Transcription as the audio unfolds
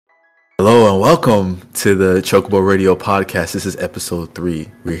Hello and welcome to the Chocobo Radio podcast. This is episode 3.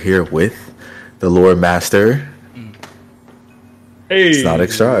 We're here with the Lore Master, Hey,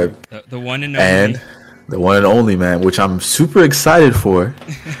 Sonic Sharp, The one and and only. the one and only man, which I'm super excited for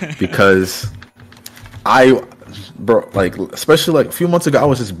because especially like a few months ago, I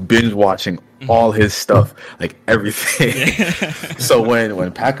was just binge watching all his stuff, like everything. So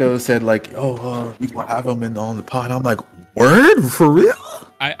when Paco said like, "Oh, we gonna have him on the pod," I'm like, "Word for real?"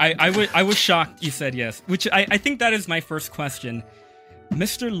 I was shocked you said yes, which I think that is my first question.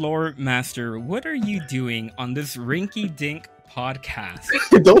 Mr. Lore Master, what are you doing on this rinky-dink podcast?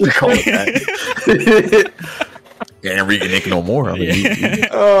 Don't call it that. Yeah, ain't reading Nick no more. I mean,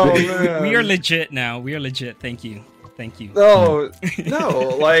 oh man, we are legit now. We are legit. Thank you. No,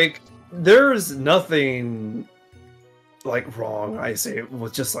 like there's nothing like wrong. I say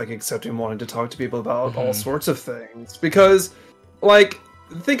with just like accepting wanting to talk to people about all sorts of things because, like,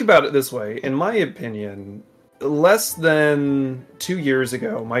 think about it this way. In my opinion, less than 2 years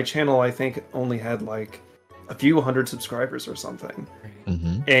ago, my channel I think only had like a few hundred subscribers or something.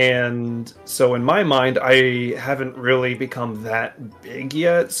 And so in my mind, I haven't really become that big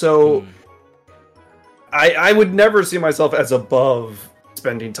yet. So I would never see myself as above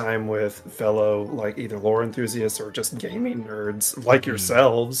spending time with fellow like either lore enthusiasts or just gaming nerds like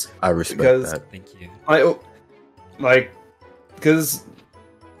yourselves. I respect that. Thank you. Because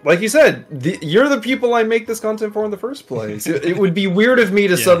like you said, you're the people I make this content for in the first place. It would be weird of me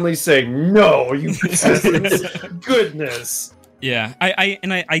to suddenly say, no, you peasants. Goodness. Yeah,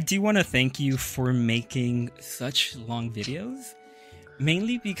 I do want to thank you for making such long videos,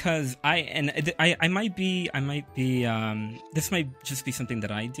 mainly because I might be this might just be something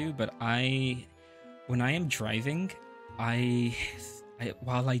that I do, but when I am driving,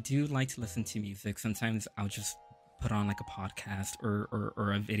 while I do like to listen to music, sometimes I'll just put on like a podcast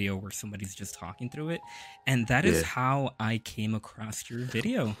or a video where somebody's just talking through it, and that is how I came across your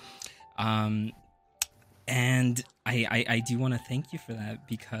video. And I do want to thank you for that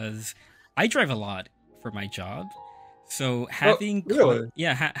because I drive a lot for my job. So having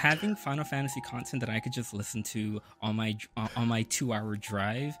having Final Fantasy content that I could just listen to on my 2-hour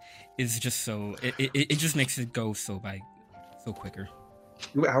drive is just so it just makes it go so quicker.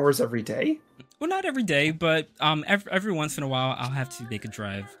 2 hours every day? Well, not every day, but every once in a while I'll have to make a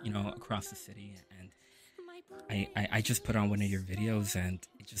drive, across the city, and I just put on one of your videos and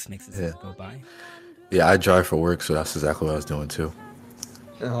it just makes it go by. Yeah, I drive for work, so that's exactly what I was doing too.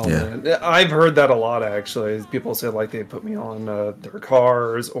 Oh man, I've heard that a lot actually. People say like they put me on their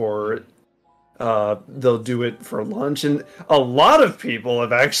cars or they'll do it for lunch, and a lot of people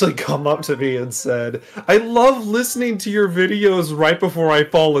have actually come up to me and said, "I love listening to your videos right before I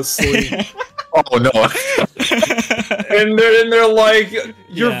fall asleep." Oh no! and they're like,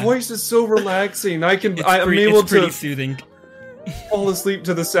 "Your voice is so relaxing. I'm able to soothing. Fall asleep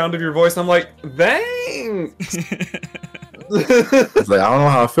to the sound of your voice." I'm like, thanks. It's like I don't know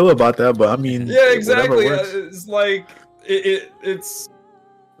how I feel about that, but I mean, yeah, exactly. It's like it's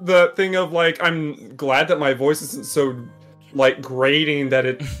the thing of like I'm glad that my voice isn't so like grating that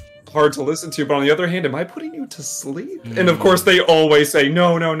it's hard to listen to. But on the other hand, am I putting you to sleep? And of course, they always say,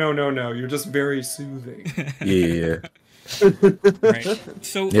 no. You're just very soothing. Yeah. Right.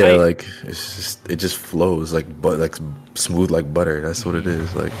 So like it just flows like smooth like butter. That's what it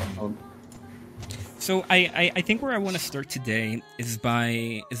is. Like. So I think where I want to start today is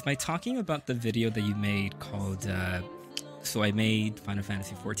by talking about the video that you made called so I made Final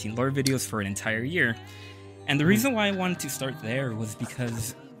Fantasy 14 lore videos for an entire year, and the reason why I wanted to start there was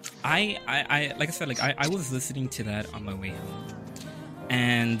because I like I said, like I was listening to that on my way home,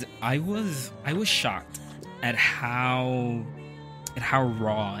 and I was shocked at how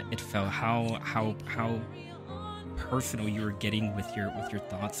raw it felt, how personal you were getting with your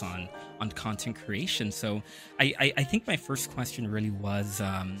thoughts on content creation. So I think my first question really was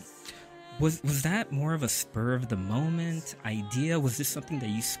that more of a spur of the moment idea? Was this something that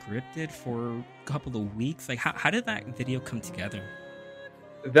you scripted for a couple of weeks? Like how did that video come together?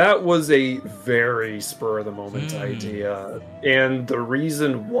 That was a very spur of the moment idea, and the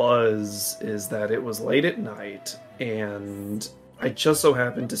reason is that it was late at night, and I just so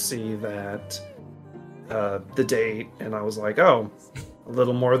happened to see that the date, and I was like, oh, a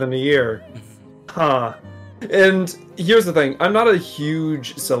little more than a year. Huh. And here's the thing, I'm not a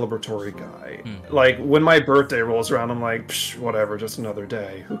huge celebratory guy. Like, when my birthday rolls around, I'm like, psh, whatever, just another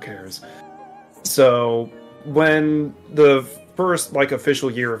day, who cares? So, when the first, like, official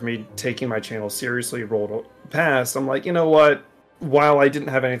year of me taking my channel seriously rolled past, I'm like, you know what? While I didn't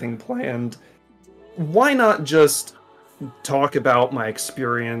have anything planned, why not just talk about my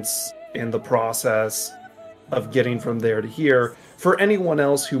experience in the process of getting from there to here for anyone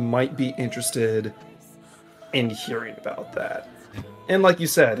else who might be interested in hearing about that. And like you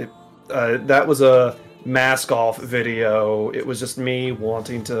said, that was a mask off video. It was just me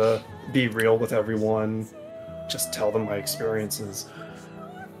wanting to be real with everyone, just tell them my experiences.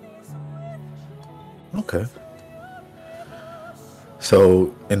 Okay.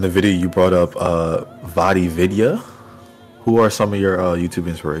 So in the video you brought up Vadi Vidya. Who are some of your YouTube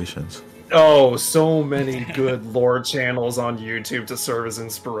inspirations? Oh, so many good lore channels on YouTube to serve as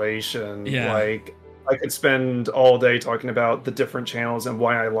inspiration. Yeah. Like, I could spend all day talking about the different channels and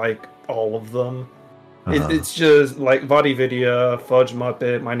why I like all of them. It's just like Vadi Vidya, Fudge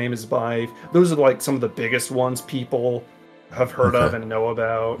Muppet, My Name is Bive. Those are like some of the biggest ones people have heard of and know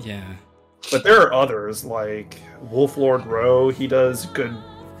about. Yeah. But there are others like Wolf Lord Rowe. He does good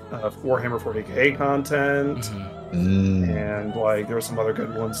Warhammer 40k content. And like there are some other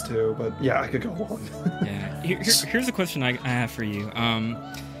good ones too. But yeah, I could go on. Yeah. Here's a question I have for you.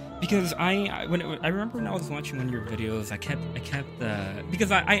 Because I remember when I was watching one of your videos, I kept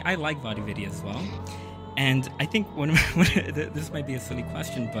because I like Vadi Vidya as well, and I think this might be a silly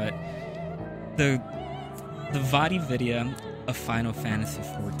question, but the Vadi Vidya of Final Fantasy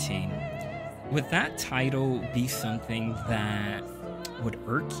 14, would that title be something that would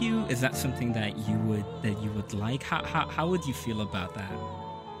irk you? Is that something that you would like? How would you feel about that?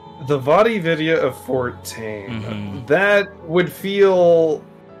 The Vadi Vidya of 14, that would feel.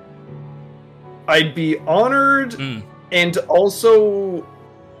 I'd be honored and also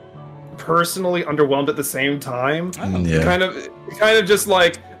personally underwhelmed at the same time. Yeah. Kind of just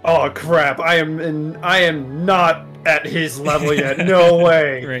like, oh crap, I am not at his level yet. No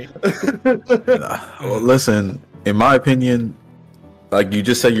way. Right. Well, listen, in my opinion, like you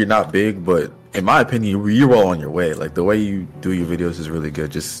just said, you're not big, but in my opinion, you're well on your way. Like the way you do your videos is really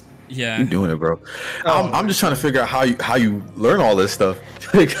good. Just keep doing it, bro. I'm just trying to figure out how you learn all this stuff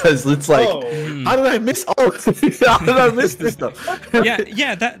because it's like, how did I miss how did I miss this stuff?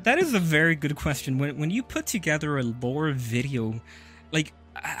 yeah. That is a very good question. When you put together a lore video, like,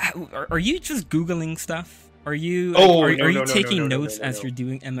 are you just Googling stuff? Are you are you taking notes as you're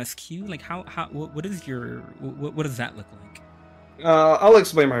doing MSQ? Like what does that look like? I'll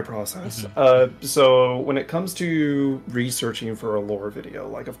explain my process. So when it comes to researching for a lore video,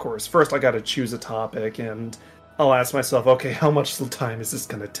 like of course, first I got to choose a topic and I'll ask myself, okay, how much time is this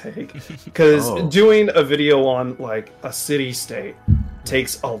going to take? Because doing a video on like a city-state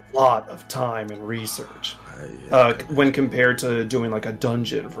takes a lot of time and research when compared to doing like a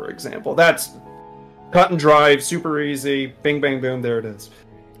dungeon, for example. That's cut and dry, super easy, bing, bang, boom, there it is.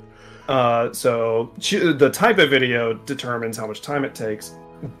 So the type of video determines how much time it takes,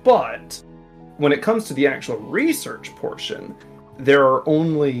 but when it comes to the actual research portion, there are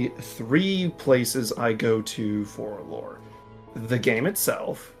only 3 places I go to for lore. The game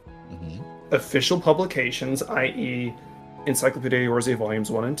itself, official publications, i.e. Encyclopedia Eorzea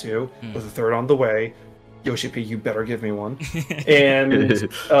Volumes 1 and 2, with a third on the way. Yoshi P, you better give me one. And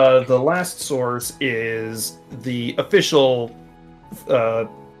the last source is the official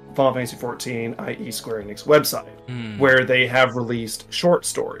Final Fantasy 14, i.e. Square Enix website, where they have released short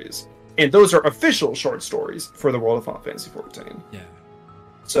stories. And those are official short stories for the world of Final Fantasy 14. Yeah.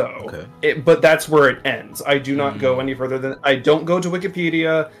 So, but that's where it ends. I do not go any further than... I don't go to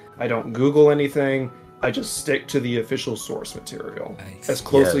Wikipedia. I don't Google anything. I just stick to the official source material as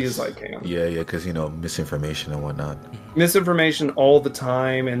closely as I can. Yeah, because misinformation and whatnot. Misinformation all the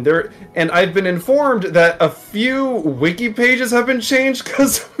time, and I've been informed that a few wiki pages have been changed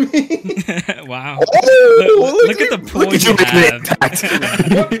because of me. Wow! Look at the point you have.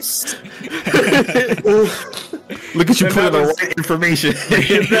 Look at you putting the right information.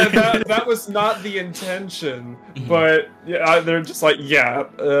 that was not the intention, but they're just like,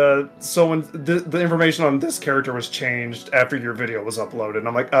 so when the information on this character was changed after your video was uploaded, and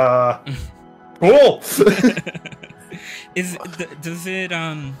I'm like, cool. Does it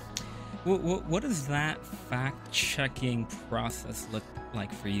what does that fact checking process look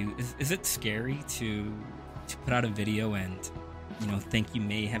like for you? Is it scary to put out a video and think you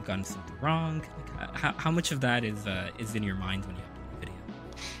may have gotten something wrong? Like, how much of that is in your mind when you upload a video?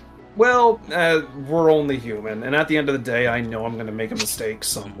 Well, we're only human, and at the end of the day, I know I'm going to make a mistake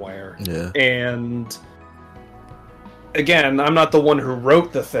somewhere. Yeah. And again, I'm not the one who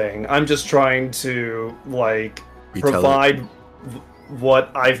wrote the thing. I'm just trying to provide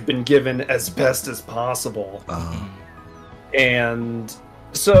what I've been given as best as possible. And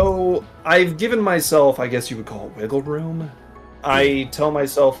so I've given myself, I guess you would call it wiggle room. I tell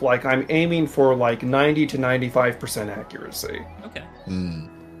myself I'm aiming for 90 to 95% accuracy. Okay.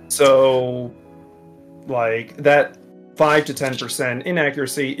 So, like, that 5 to 10%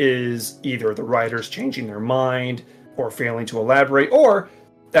 inaccuracy is either the writers changing their mind or failing to elaborate, or,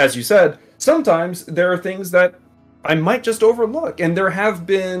 as you said, sometimes there are things that I might just overlook. And there have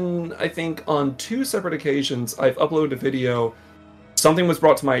been, I think, on 2 separate occasions, I've uploaded a video, something was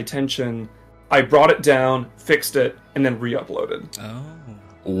brought to my attention, I brought it down, fixed it, and then re-uploaded.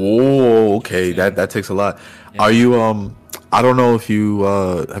 Oh, okay. That takes a lot. Yeah. Are you I don't know if you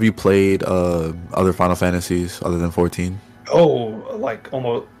have you played other Final Fantasies other than 14? Oh, like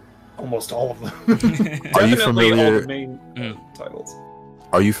almost all of them. Are you familiar? All the main titles.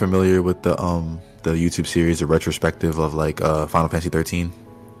 Are you familiar with the YouTube series, the retrospective of like Final Fantasy 13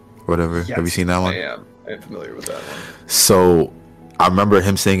 or whatever? Yes, have you seen that one? I am. I am familiar with that one. So I remember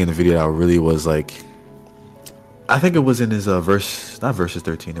him saying in the video that really was like, I think it was in his not versus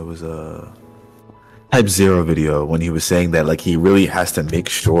 13. It was Type 0 video when he was saying that like he really has to make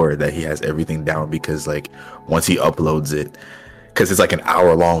sure that he has everything down, because like once he uploads it, because it's like an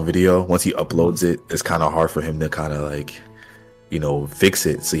hour-long video, once he uploads it, it's kind of hard for him to kind of like, you know, fix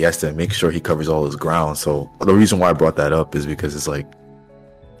it. So he has to make sure he covers all his ground. So the reason why I brought that up is because it's like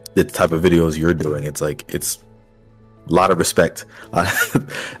the type of videos you're doing, it's like it's a lot of respect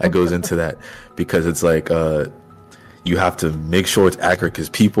that goes into that, because it's like you have to make sure it's accurate, because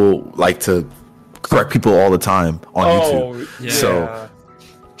people like to correct people all the time on YouTube. Yeah.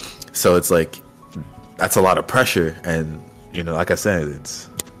 So it's like that's a lot of pressure, and you know, like I said,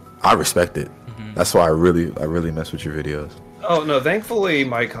 I respect it. That's why I really mess with your videos. Oh no, thankfully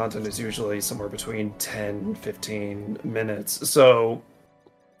my content is usually somewhere between 10 and 15 minutes. So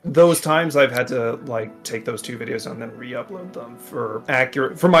those times I've had to like take those 2 videos and then re-upload them for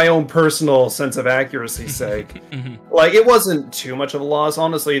my own personal sense of accuracy's sake. Like, it wasn't too much of a loss.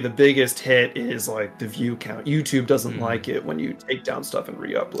 Honestly, the biggest hit is like the view count. YouTube doesn't like it when you take down stuff and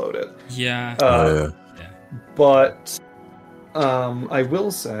re-upload it. Yeah. But I will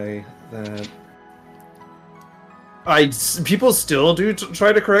say that people still do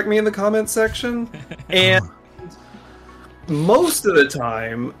try to correct me in the comments section, and most of the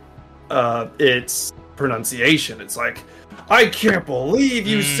time, it's pronunciation. It's like, I can't believe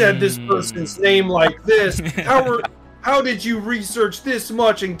you said this person's name like this. How did you research this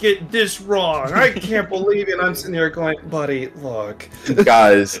much and get this wrong? I can't believe it. And I'm sitting there going, buddy, look.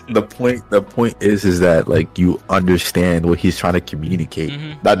 Guys, the point is that like you understand what he's trying to communicate,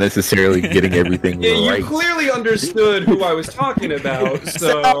 not necessarily getting everything right. You clearly understood who I was talking about,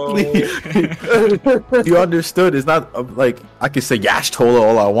 so you understood. It's not like I can say Yash Tola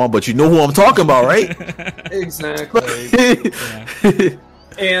all I want, but you know who I'm talking about, right? Exactly.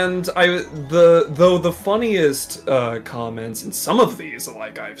 And the funniest comments in some of these,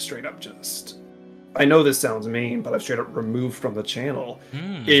 like, I've straight up I know this sounds mean, but I've straight up removed from the channel,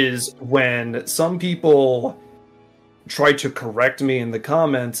 is when some people try to correct me in the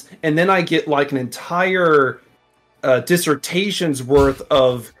comments, and then I get like an entire dissertation's worth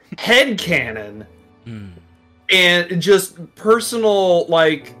of headcanon and just personal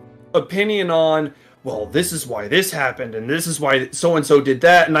like opinion on, well, this is why this happened, and this is why so-and-so did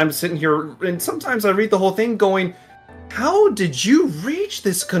that, and I'm sitting here, and sometimes I read the whole thing going, how did you reach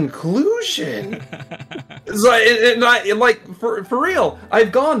this conclusion? For real,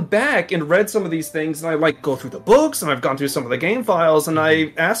 I've gone back and read some of these things, and I like go through the books, and I've gone through some of the game files, and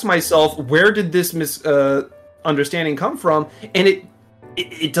I asked myself, where did this misunderstanding come from? And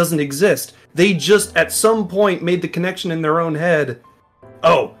it doesn't exist. They just, at some point, made the connection in their own head.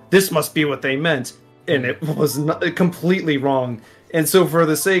 Oh, this must be what they meant. And it was completely wrong. And so for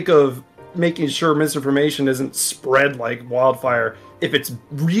the sake of making sure misinformation isn't spread like wildfire, if it's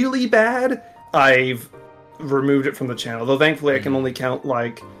really bad, I've removed it from the channel. Though thankfully I can only count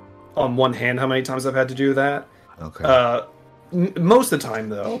like on one hand how many times I've had to do that. Okay. Most of the time,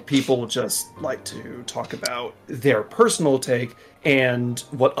 though, people just like to talk about their personal take and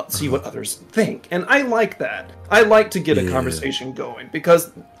see what others think. And I like that. I like to get a conversation going,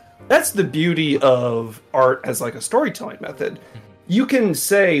 because that's the beauty of art as like a storytelling method. You can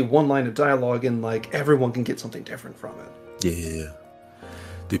say one line of dialogue and like everyone can get something different from it. Yeah.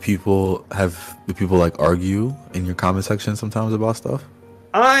 Do people like argue in your comment section sometimes about stuff?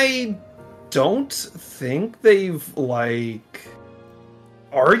 I don't think they've like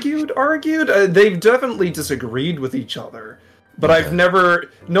argued. They've definitely disagreed with each other, but okay.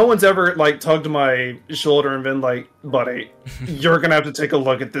 No one's ever like tugged my shoulder and been like, buddy, you're gonna have to take a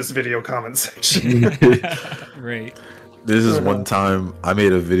look at this video comment section. Right. This is one time I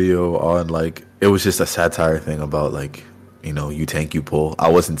made a video on like, it was just a satire thing about like, you know, you tank, you pull. I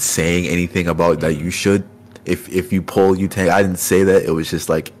wasn't saying anything about that you should, if you pull, you tank. I didn't say that. It was just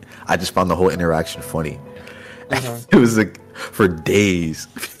like, I just found the whole interaction funny. Uh-huh. It was like for days.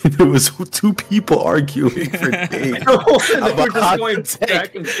 There was two people arguing for days. They were about just going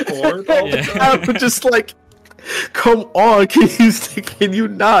back and forth all the time. I was just like, come on, can you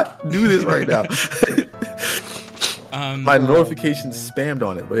not do this right now? My notifications spammed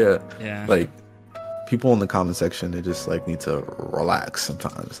on it, but Yeah. like people in the comment section, they just like need to relax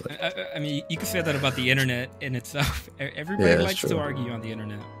sometimes. Like, I mean, you can say that about the internet in itself. Everybody that's likes true. to argue on the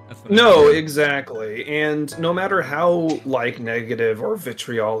internet. That's what No, I think. exactly. And no matter how like negative or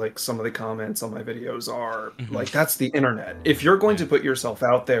vitriolic some of the comments on my videos are, like that's the internet. If you're going to put yourself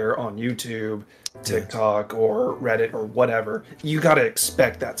out there on YouTube, TikTok, or Reddit or whatever, you got to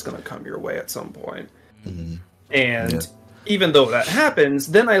expect that's going to come your way at some point. And even though that happens,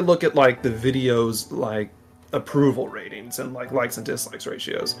 then I look at like the videos like approval ratings and like likes and dislikes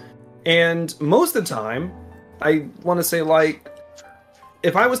ratios. And most of the time, I want to say like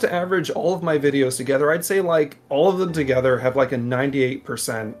if I was to average all of my videos together, I'd say like all of them together have like a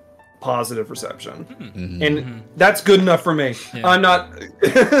 98% positive reception. And that's good enough for me. Yeah. I'm not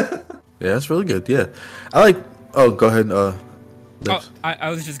yeah, that's really good. Yeah, I like. Oh, go ahead. Lips. I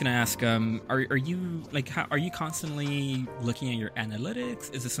was just gonna ask. Are you like? Are you constantly looking at your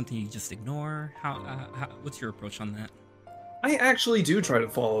analytics? Is this something you just ignore? How what's your approach on that? I actually do try to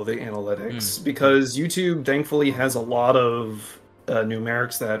follow the analytics because YouTube thankfully has a lot of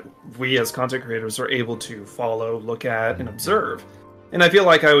numerics that we as content creators are able to follow, look at, and observe. And I feel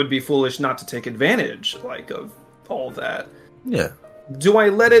like I would be foolish not to take advantage like of all of that. Yeah. Do I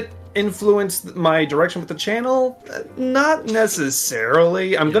let it influence my direction with the channel? Not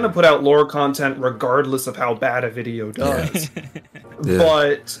necessarily. I'm going to put out lore content regardless of how bad a video does. Yeah.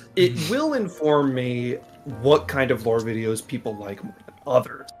 But it will inform me what kind of lore videos people like more than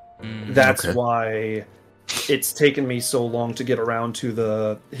others. That's Okay. why it's taken me so long to get around to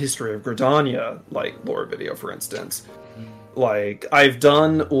the history of Gridania, like lore video, for instance. Like, I've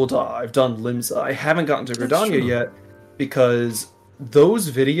done Ul'dah, I've done Limsa. I haven't gotten to That's Gridania true. yet because those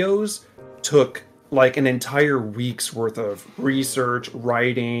videos took like an entire week's worth of research,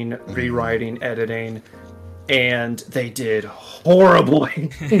 writing, rewriting, editing, and they did horribly.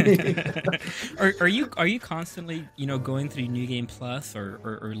 Are you constantly going through New Game Plus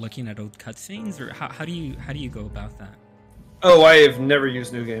or looking at old cutscenes, or how do you go about that? Oh, I have never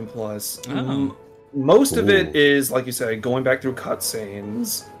used New Game Plus. Oh. Most of it Ooh. is, like you said, going back through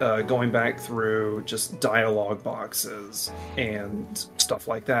cutscenes, going back through just dialogue boxes and stuff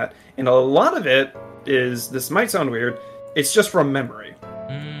like that. And a lot of it is, this might sound weird, it's just from memory.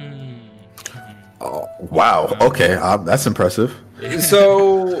 Oh, wow. Okay, that's impressive.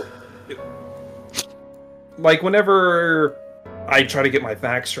 So, like, whenever I try to get my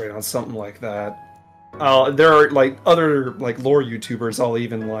facts straight on something like that, there are, like, other, like, lore YouTubers I'll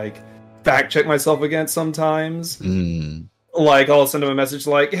even, like, fact check myself against sometimes. Like, I'll send them a message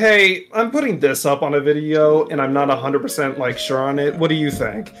like, hey, I'm putting this up on a video and I'm not 100% like sure on it. What do you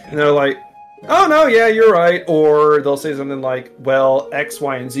think? And they're like, oh no, yeah, you're right. Or they'll say something like, well, X,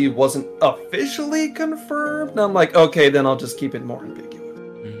 Y, and Z wasn't officially confirmed. And I'm like, okay, then I'll just keep it more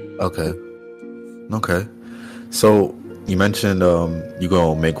ambiguous. Okay. So you mentioned you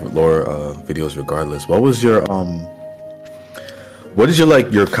gonna make lore videos regardless. What is your like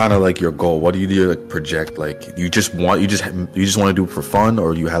your kind of like your goal? What do you like project? Like you just want to do it for fun,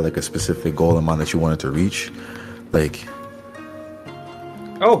 or you have like a specific goal in mind that you wanted to reach? Like,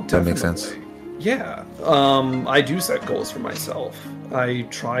 Oh, does that make sense? definitely. Yeah. I do set goals for myself. I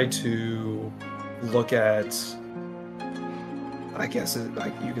try to look at, I guess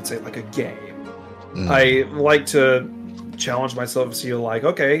you could say like a game. I like to challenge myself to see like,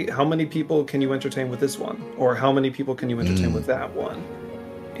 okay, how many people can you entertain with this one? Or how many people can you entertain with that one?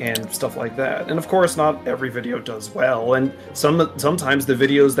 And stuff like that. And of course, not every video does well. And sometimes the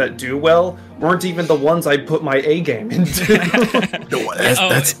videos that do well weren't even the ones I put my A game into.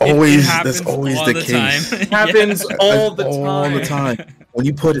 That's it always happens all the the case. time. Happens all the All time. the time. When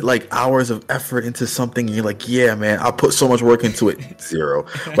you put like hours of effort into something, and you're like, yeah, man, I put so much work into it. Zero.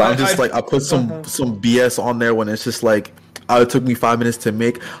 But I'm just like, I put some BS on there when it's just like, it took me 5 minutes to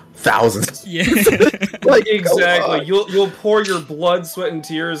make thousands. Yeah. Like, Exactly. You'll pour your blood, sweat, and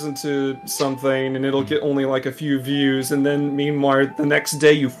tears into something, and it'll get only like a few views, and then meanwhile, the next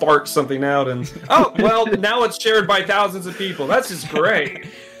day you fart something out, and oh well, now it's shared by thousands of people. That's just great.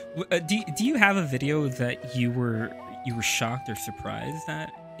 Do you have a video that you were shocked or surprised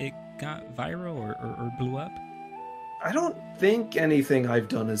that it got viral or blew up? I don't think anything I've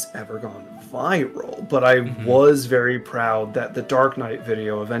done has ever gone viral, but I was very proud that the Dark Knight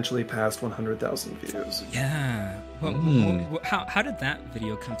video eventually passed 100,000 views. Yeah, How did that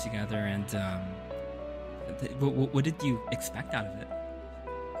video come together, and what did you expect out of it?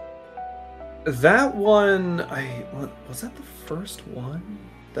 That one, was that the first one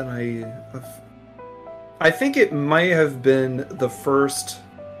that I think it might have been the first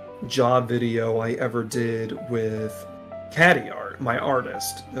job video I ever did with Caddy Art, my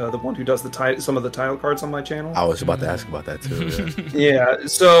artist, the one who does some of the title cards on my channel. I was about to ask about that too. Yeah. Yeah,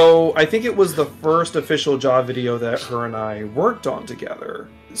 so I think it was the first official job video that her and I worked on together.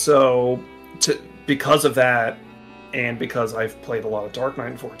 So because of that, and because I've played a lot of Dark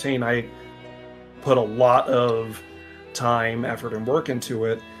Knight in 14, I put a lot of time, effort, and work into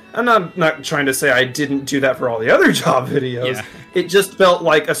it. I'm not trying to say I didn't do that for all the other job videos. Yeah. It just felt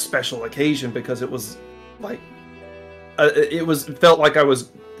like a special occasion because it was like felt like I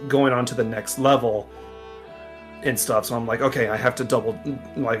was going on to the next level and stuff. So I'm like, okay, I have to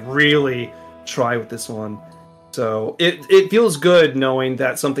really try with this one. So it feels good knowing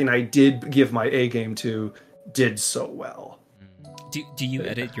that something I did give my A game to did so well. Do you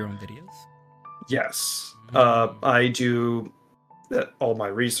edit your own videos? Yes. I do all my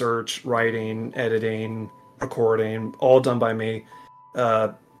research, writing, editing, recording, all done by me.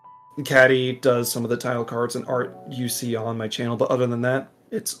 Caddy does some of the title cards and art you see on my channel, but other than that,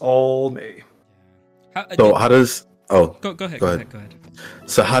 it's all me. Go ahead.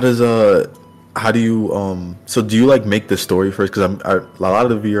 So how do you so do you like make the story first? Because a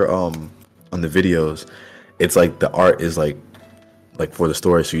lot of your on the videos, it's like the art is like for the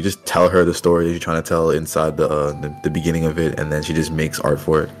story, so you just tell her the story that you're trying to tell inside the beginning of it, and then she just makes art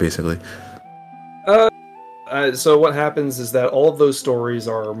for it, basically. So what happens is that all of those stories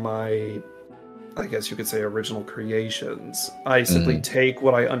are my, I guess you could say, original creations. I simply take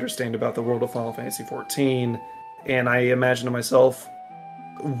what I understand about the world of Final Fantasy XIV, and I imagine to myself,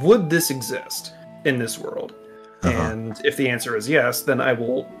 would this exist in this world? And if the answer is yes, then I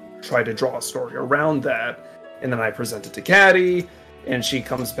will try to draw a story around that, and then I present it to Caddy, and she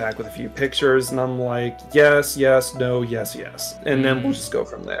comes back with a few pictures, and I'm like, yes, yes, no, yes, yes, and then we'll just go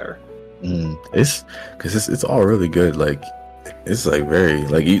from there. It's because it's all really good. Like it's like very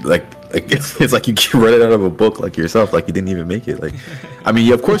like you like it's like you read it out of a book like yourself. Like you didn't even make it. Like I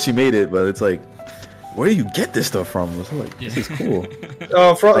mean, of course you made it, but it's like, where do you get this stuff from? It's like this is cool.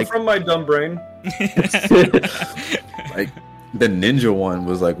 From my dumb brain. Like the ninja one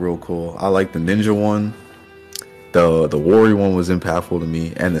was like real cool. I like the ninja one. The warrior one was impactful to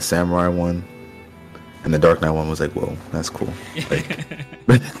me, and the samurai one, and the Dark Knight one was like, whoa, that's cool. Like,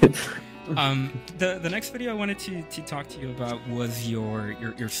 the next video I wanted to talk to you about was your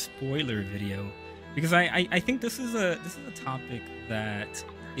spoiler video, because I think this is a topic that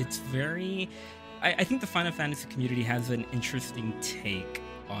it's very. I think the Final Fantasy community has an interesting take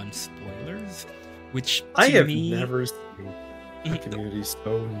on spoilers, which I have never seen the community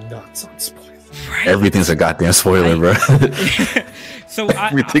so nuts on spoilers. Right? Everything's a goddamn spoiler, bro. So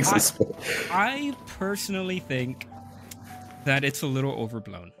everything's a spoiler. I personally think that it's a little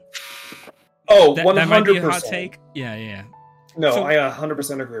overblown. Oh, 100%. That might be a hot take. Yeah. No, so, I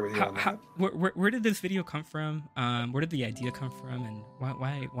 100% agree with you on that. Where did this video come from? Where did the idea come from, and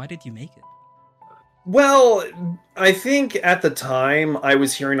why did you make it? Well, I think at the time I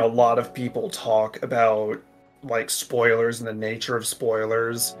was hearing a lot of people talk about like spoilers and the nature of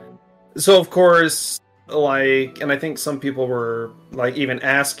spoilers. So of course, and I think some people were like even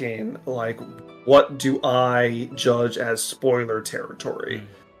asking like, what do I judge as spoiler territory?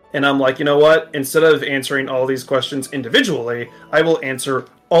 And I'm like, you know what? Instead of answering all these questions individually, I will answer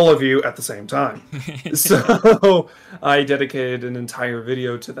all of you at the same time. So I dedicated an entire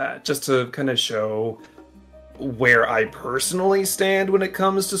video to that, just to kind of show where I personally stand when it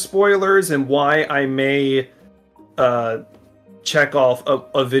comes to spoilers and why I may check off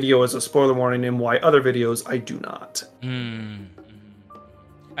a video as a spoiler warning and why other videos I do not.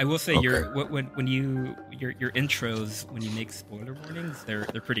 I will say your intros when you make spoiler warnings, they're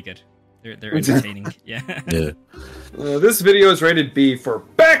pretty good. They're entertaining. Yeah. This video is rated B for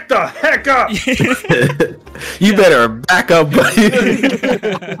back the heck up. You better back up, buddy.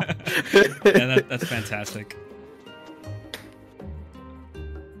 Yeah, that's fantastic.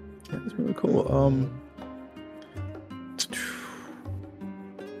 That's really cool.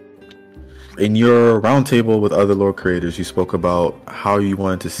 In your roundtable with other lore creators, you spoke about how you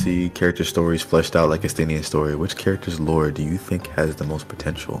wanted to see character stories fleshed out like a Stanian story. Which character's lore do you think has the most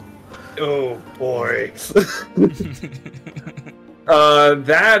potential? Oh boy.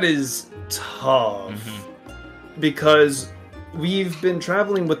 That is tough. Because we've been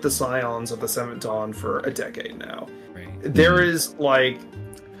traveling with the Scions of the Seventh Dawn for a decade now. Right. There is like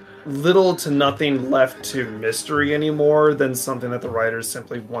little to nothing left to mystery anymore than something that the writers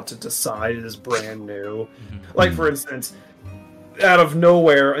simply want to decide is brand new. Like, for instance, out of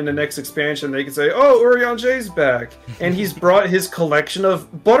nowhere in the next expansion, they could say, "Oh, Urian Jay's back, and he's brought his collection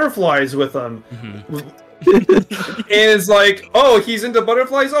of butterflies with him." And it's like, "Oh, he's into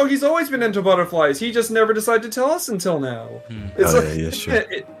butterflies. Oh, he's always been into butterflies. He just never decided to tell us until now." It's sure.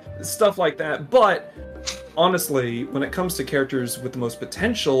 Stuff like that. But honestly, when it comes to characters with the most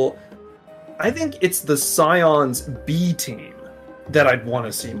potential, I think it's the Scion's B team that I'd want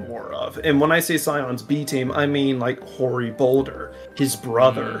to see more of. And when I say Scion's B team, I mean like Hori Boulder, his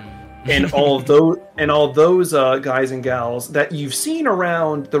brother, and all those guys and gals that you've seen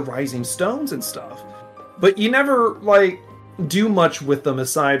around the Rising Stones and stuff. But you never like do much with them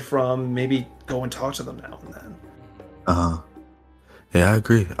aside from maybe go and talk to them now and then. Yeah, I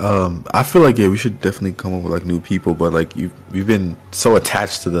agree. I feel like we should definitely come up with like new people, but like you've been so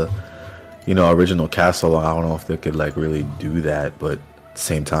attached to the, original cast so long. I don't know if they could like really do that, but at the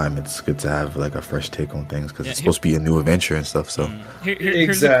same time, it's good to have like a fresh take on things because it's supposed to be a new adventure and stuff. So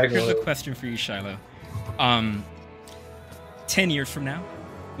here's a question for you, Shiloh. 10 years from now,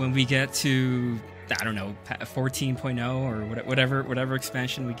 when we get to 14.0 or whatever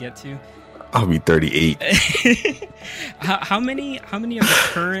expansion we get to. I'll be 38. How many of the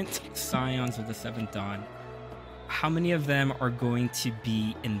current Scions of the Seventh Dawn, how many of them are going to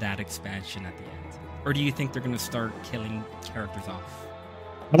be in that expansion at the end? Or do you think they're going to start killing characters off?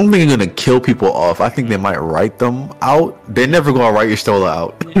 I don't think they're going to kill people off. I think they might write them out. They're never going to write Y'shtola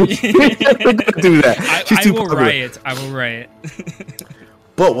out. Do that. I will write it.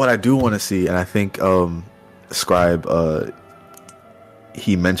 But what I do want to see, and I think Scribe...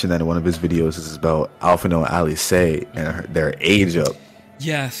 he mentioned that in one of his videos is about Alphinaud and Alice and their age up.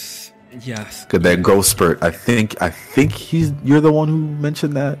 Yes. Cause that growth spurt. I think you're the one who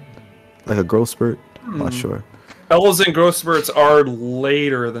mentioned that, like a growth spurt. I'm not sure. Elves and growth spurts are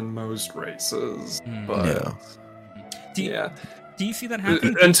later than most races, but Do you see that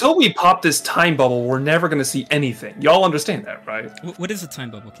happening? Until we pop this time bubble, we're never going to see anything. Y'all understand that, right? What is a time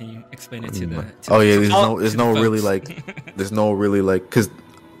bubble? Can you explain it to the? There's no really like, because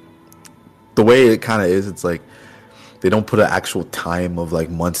the way it kind of is, it's like they don't put an actual time of like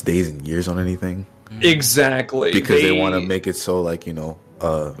months, days, and years on anything. Exactly, because they want to make it so like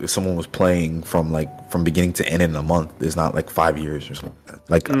if someone was playing from beginning to end in a month, it's not like 5 years or something,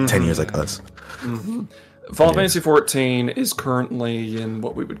 like 10 years like us. Final Fantasy XIV is currently in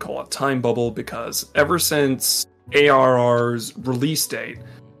what we would call a time bubble because ever since ARR's release date,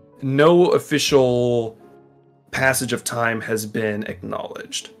 no official passage of time has been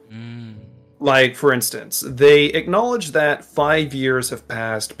acknowledged. Like, for instance, they acknowledge that 5 years have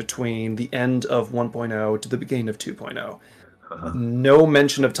passed between the end of 1.0 to the beginning of 2.0. No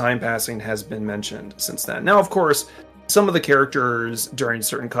mention of time passing has been mentioned since then. Now, of course, some of the characters during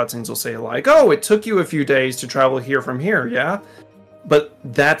certain cutscenes will say like, "Oh, it took you a few days to travel here from here," yeah? But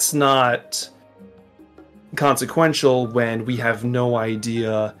that's not consequential when we have no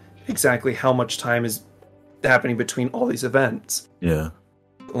idea exactly how much time is happening between all these events. Yeah.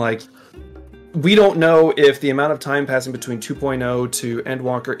 Like, we don't know if the amount of time passing between 2.0 to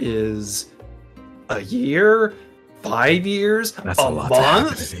Endwalker is a year, 5 years, that's a lot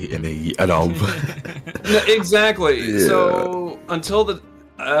month in a year. No, exactly. Yeah. So until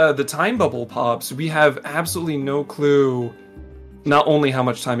the time bubble pops, we have absolutely no clue not only how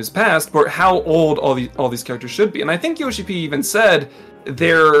much time has passed, but how old all these characters should be. And I think Yoshi P even said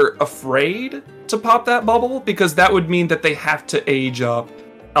they're afraid to pop that bubble because that would mean that they have to age up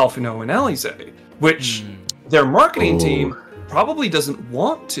Alphinaud and Alice, which their marketing team probably doesn't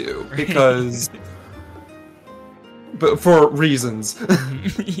want to because but for reasons.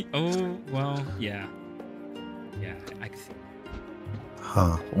 Yeah, I can see.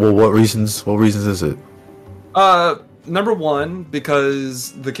 Well, what reasons is it? Number one,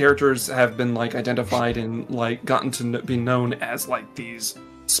 because the characters have been like identified and like gotten to be known as like these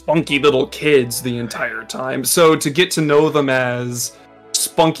spunky little kids the entire time. So to get to know them as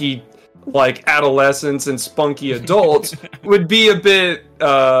spunky like adolescents and spunky adults would be a bit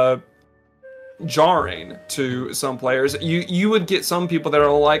jarring to some players. You would get some people that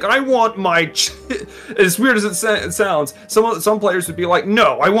are like, I want my as weird as it sounds, some players would be like,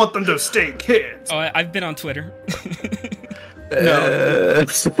 no, I want them to stay kids. Oh, I've been on Twitter.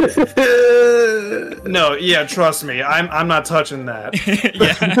 No, yeah, trust me, I'm not touching that.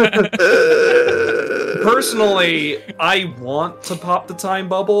 Personally, I want to pop the time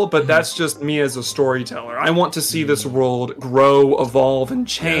bubble, but that's just me as a storyteller. I want to see this world grow, evolve, and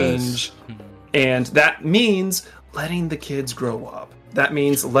change. Yes. And that means letting the kids grow up. That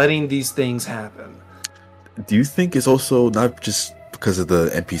means letting these things happen. Do you think it's also not just because of the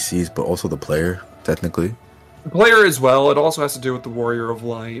NPCs, but also the player, technically? Player as well. It also has to do with the Warrior of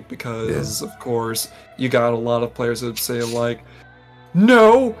Light because, of course, you got a lot of players that say like,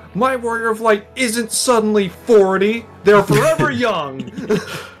 "No, my Warrior of Light isn't suddenly 40. They're forever young."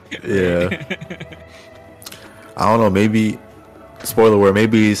 Yeah. I don't know. Maybe spoiler alert.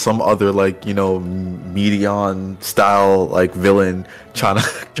 Maybe some other like Medion style like villain trying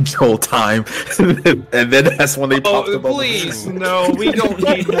to control time, and then that's when they popped up. Please, no, we don't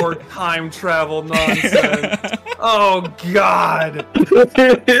need more time travel nonsense. Oh God!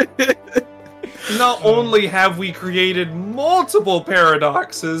 Not only have we created multiple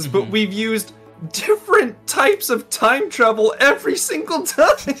paradoxes, but we've used different types of time travel every single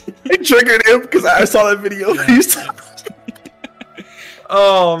time. It triggered him because I saw that video.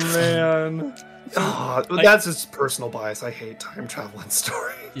 Oh man. That's just personal bias. I hate time travel and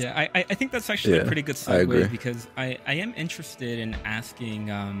story. Yeah, I think that's actually a pretty good segue because I am interested in asking,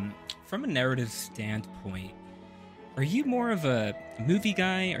 from a narrative standpoint, are you more of a movie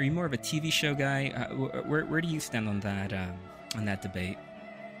guy? Are you more of a TV show guy? Where do you stand on that debate?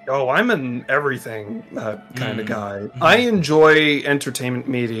 Oh, I'm an everything kind of guy. I enjoy entertainment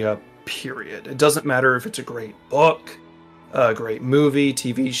media, period. It doesn't matter if it's a great book, a great movie,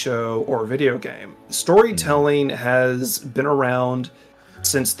 TV show, or video game. Storytelling has been around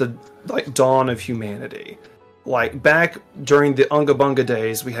since the dawn of humanity. Like back during the Unga Bunga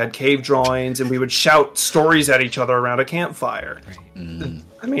days, we had cave drawings and we would shout stories at each other around a campfire.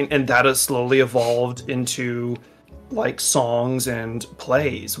 I mean, and that has slowly evolved into like songs and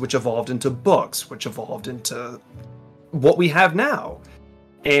plays, which evolved into books, which evolved into what we have now.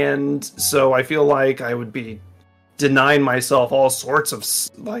 And so I feel like I would be denying myself all sorts of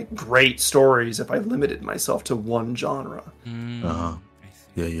like great stories if I limited myself to one genre.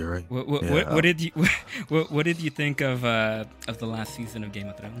 Yeah, you're right. What did you what did you think of the last season of Game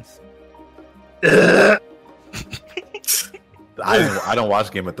of Thrones? I don't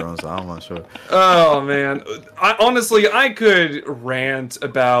watch Game of Thrones, so I'm not sure. Oh man, honestly, I could rant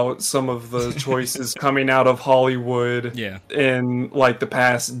about some of the choices coming out of Hollywood in like the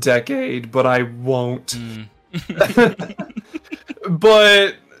past decade, but I won't.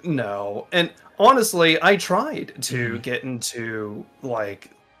 But no, and honestly, I tried to get into like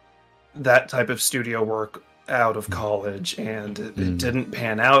that type of studio work out of college, and it didn't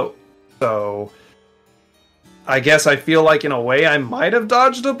pan out. So I guess I feel like in a way I might have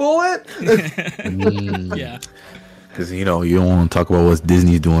dodged a bullet. Yeah. Because, you don't want to talk about what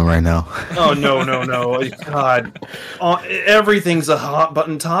Disney's doing right now. Oh, no. God. Everything's a hot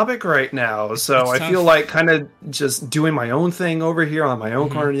button topic right now. So I feel like kind of just doing my own thing over here on my own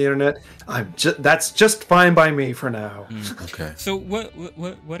corner of the internet. That's just fine by me for now. Okay. So what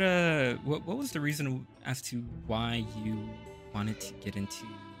was the reason as to why you wanted to get into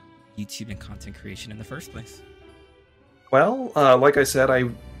YouTube and content creation in the first place? Well, like I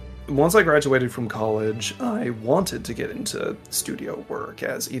said, once I graduated from college, I wanted to get into studio work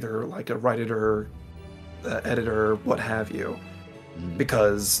as either like a writer, editor, what have you,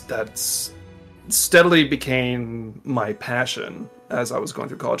 because that's steadily became my passion as I was going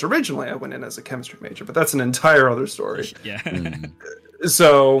through college. Originally, I went in as a chemistry major, but that's an entire other story. Yeah.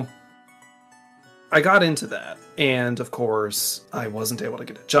 So I got into that, and of course, I wasn't able to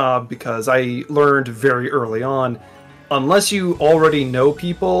get a job because I learned very early on, unless you already know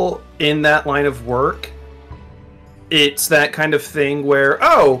people in that line of work, it's that kind of thing where,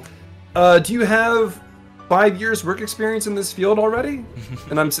 do you have 5 years work experience in this field already?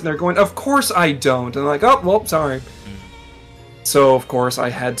 And I'm sitting there going, of course I don't. And I'm like, oh, well, sorry. So, of course, I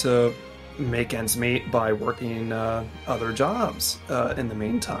had to make ends meet by working other jobs in the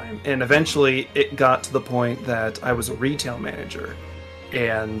meantime. And eventually it got to the point that I was a retail manager.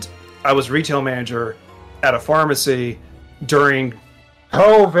 And I was retail manager at a pharmacy during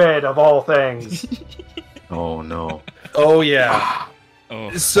COVID, of all things. Oh, no. Oh, yeah.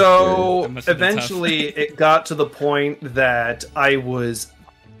 So eventually it it got to the point that I was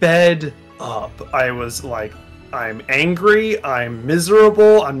fed up. I was like, I'm angry, I'm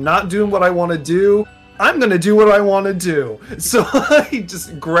miserable, I'm not doing what I want to do. I'm going to do what I want to do. So I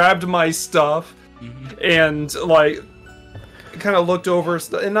just grabbed my stuff and like kind of looked over,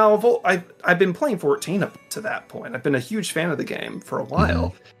 and now I've been playing 14 up to that point. I've been a huge fan of the game for a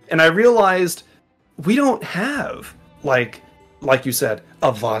while, and I realized we don't have like you said,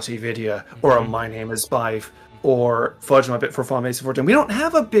 a Vati Vidya or a My Name is Bife or Fudge My Bit for Fun Mason 14. We don't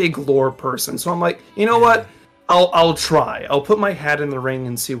have a big lore person, so I'm like, you know what? I'll try. I'll put my hat in the ring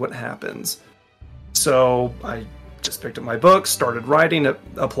and see what happens. So I just picked up my books, started writing,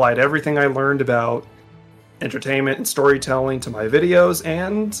 applied everything I learned about entertainment and storytelling to my videos,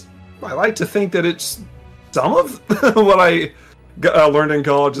 and I like to think that it's some of what I learned in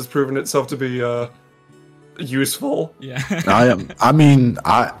college has proven itself to be useful. Yeah. I mean,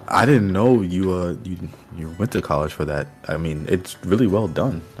 I didn't know you went to college for that. I mean, it's really well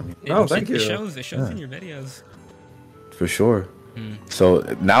done. I mean, thank you. It shows in your videos. For sure. So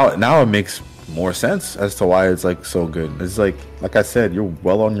now it makes more sense as to why it's like so good. It's like I said, you're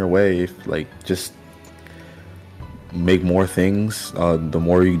well on your way. If, like, just make more things. The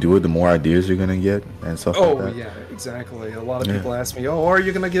more you do it, the more ideas you're gonna get and stuff like that. Oh yeah, exactly. A lot of people ask me, "Oh, aren't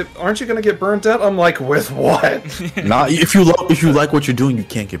you gonna get burnt out?" I'm like, "With what?" Not if you like what you're doing, you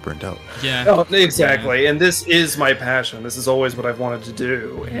can't get burnt out. Yeah. Oh, exactly. Yeah. And this is my passion. This is always what I've wanted to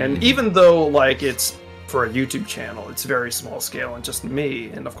do. And even though like it's for a YouTube channel, it's very small scale and just me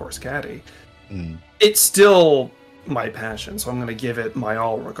and of course Caddy. It's still my passion, so I'm gonna give it my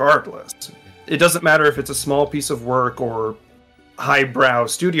all regardless. It doesn't matter if it's a small piece of work or highbrow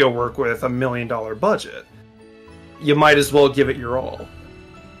studio work with $1 million budget. You might as well give it your all.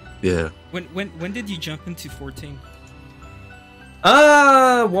 Yeah. When did you jump into 14?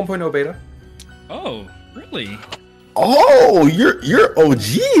 1.0 beta. Oh, really? Oh, you're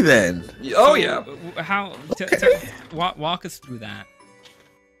OG then. Oh yeah. How? Walk us through that.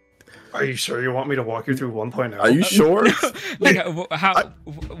 Are you sure you want me to walk you through 1.0? Are you sure? Like,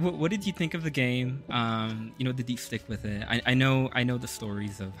 what did you think of the game? Did you stick with it? I know the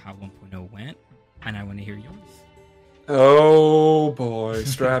stories of how 1.0 went, and I want to hear yours. Oh boy,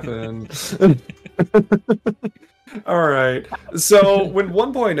 strap in. All right. So when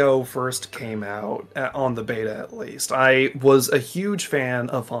 1.0 first came out, on the beta at least, I was a huge fan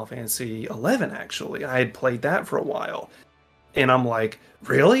of Final Fantasy 11, actually. I had played that for a while. And I'm like,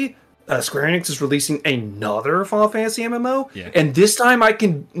 really? Square Enix is releasing another Final Fantasy MMO? Yeah. And this time I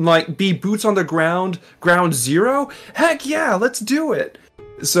can like be boots on the ground zero? Heck yeah, let's do it.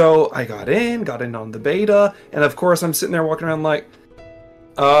 So I got in on the beta, and of course I'm sitting there walking around like,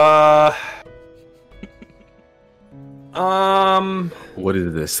 what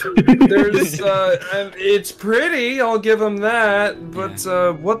is this? there's it's pretty, I'll give him that, but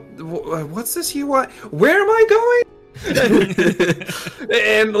what's this UI? Where am I going?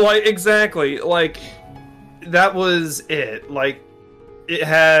 And like exactly, like that was it. Like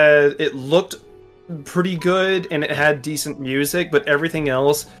it looked pretty good and it had decent music, but everything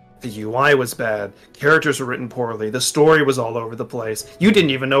else, the UI was bad, characters were written poorly, the story was all over the place, you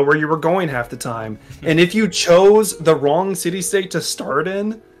didn't even know where you were going half the time, and if you chose the wrong city-state to start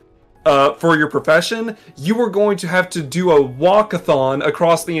in for your profession, you were going to have to do a walkathon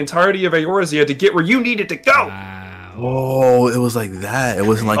across the entirety of Eorzea to get where you needed to go. Wow. Oh, it was like that. It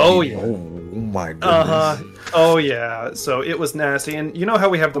wasn't like oh my goodness. Oh yeah. So it was nasty. And you know how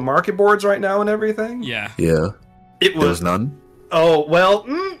we have the market boards right now and everything? Yeah. Yeah. It There was none. Oh well,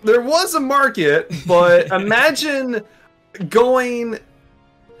 there was a market, but imagine going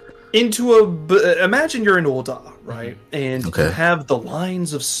into imagine you're in Ul'dah, right? And you have the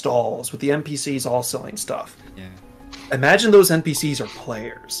lines of stalls with the NPCs all selling stuff. Yeah. Imagine those NPCs are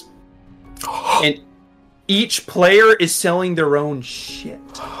players. And each player is selling their own shit.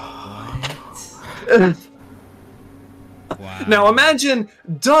 What? Wow. Now imagine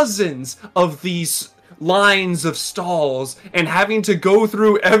dozens of these lines of stalls and having to go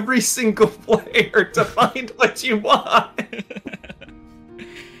through every single player to find what you want.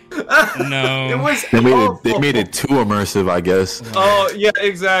 No. It was They made it too immersive, I guess. Oh yeah,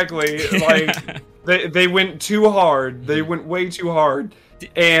 exactly. Like they went too hard. They went way too hard.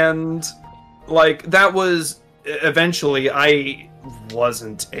 And like that was eventually I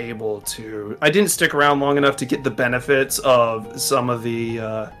wasn't able to. I didn't stick around long enough to get the benefits of some of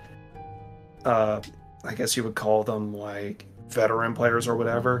the I guess you would call them like veteran players or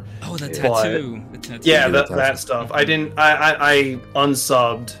whatever. Oh, the tattoo. Yeah, that stuff. I didn't. I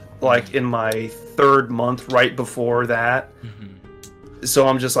unsubbed like in my third month right before that. So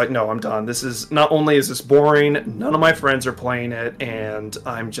I'm just like, no, I'm done. This is not only is this boring, none of my friends are playing it, and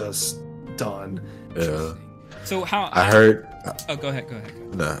I'm just done. Yeah. So how I heard. Oh, go ahead.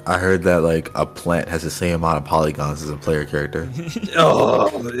 No, I heard that like a plant has the same amount of polygons as a player character. Oh,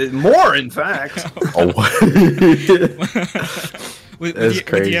 more in fact. Oh,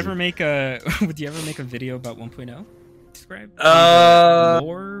 would you ever make a video about 1.0? Describe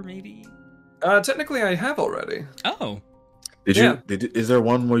lore, maybe. Technically, I have already. Oh. Is there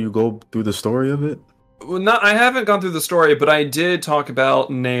one where you go through the story of it? Well, I haven't gone through the story, but I did talk about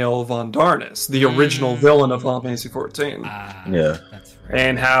Nail von Darnus, the original villain of Final Fantasy XIV. Yeah, that's right.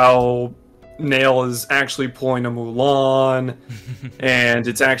 And how Nail is actually pulling a Mulan, and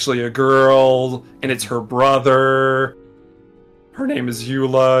it's actually a girl, and it's her brother. Her name is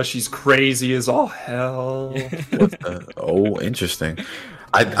Eula. She's crazy as all hell. Oh, interesting.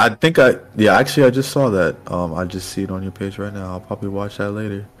 I think actually I just saw that. I just see it on your page right now. I'll probably watch that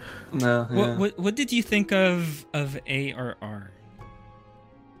later. No, yeah. What did you think of ARR?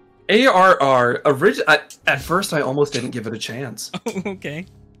 ARR at first I almost didn't give it a chance. Oh, okay.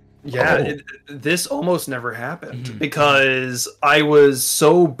 Yeah, this almost never happened because I was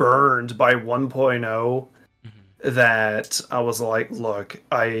so burned by 1.0 that I was like, look,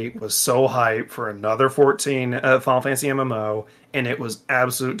 I was so hyped for another 14 Final Fantasy MMO, and it was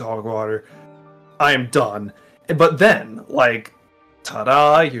absolute dog water. I am done. But then, like,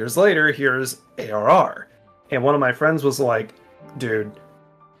 ta-da, years later, here's ARR. And one of my friends was like, dude,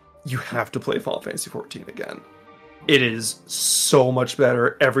 you have to play Final Fantasy 14 again. It is so much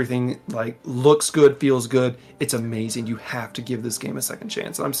better. Everything like looks good, feels good. It's amazing. You have to give this game a second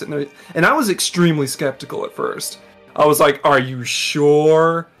chance. And I'm sitting there, and I was extremely skeptical at first. I was like, "Are you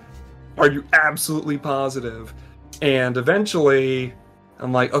sure? Are you absolutely positive?" And eventually,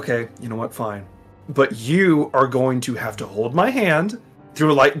 I'm like, "Okay, you know what? Fine. But you are going to have to hold my hand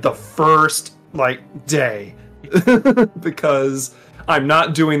through like the first like day because I'm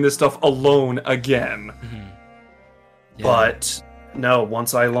not doing this stuff alone again." Yeah. But no,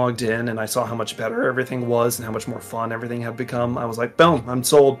 once I logged in and I saw how much better everything was and how much more fun everything had become, I was like, boom, I'm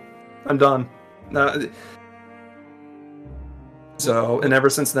sold. I'm done. And ever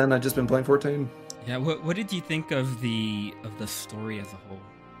since then, I've just been playing 14. Yeah, what did you think of the story as a whole?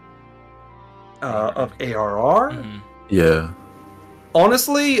 Of ARR? Mm-hmm. Yeah.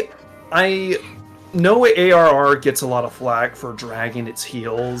 Honestly, I know ARR gets a lot of flack for dragging its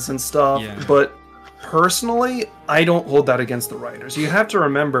heels and stuff, but personally, I don't hold that against the writers. You have to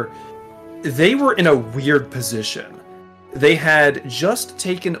remember, they were in a weird position. They had just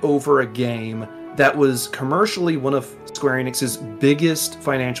taken over a game that was commercially one of Square Enix's biggest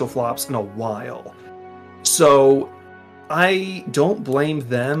financial flops in a while. So I don't blame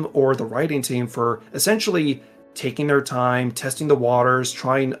them or the writing team for essentially taking their time, testing the waters,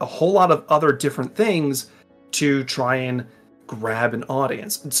 trying a whole lot of other different things to try and grab an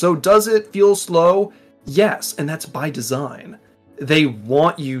audience. So does it feel slow? Yes, and that's by design. They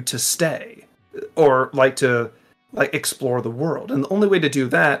want you to stay or to explore the world. And the only way to do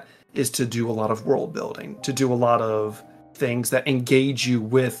that is to do a lot of world building, to do a lot of things that engage you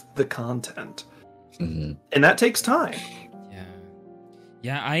with the content. Mm-hmm. And that takes time.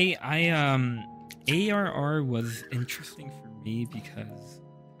 Yeah, ARR was interesting for me because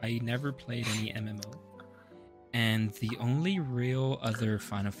I never played any MMO. And the only real other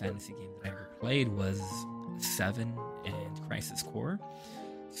Final Fantasy game that I ever played was 7 and Crisis Core.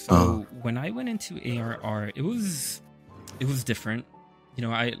 So when I went into ARR, it was different. You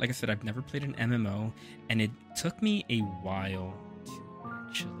know, like I said, I've never played an MMO, and it took me a while to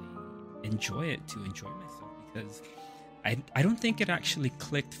actually enjoy myself because I don't think it actually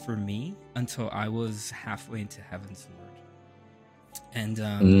clicked for me until I was halfway into Heaven's Sword. And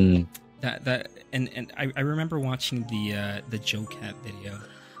I remember watching the Joe Cat video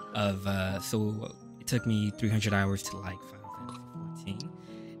of so it took me 300 hours to like Final Fantasy 14,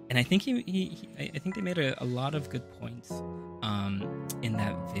 and I think I think they made a lot of good points in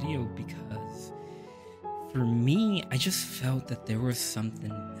that video because for me I just felt that there was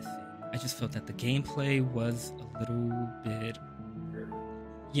something missing. I just felt that the gameplay was a little bit,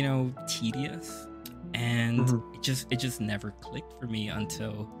 tedious, and it just never clicked for me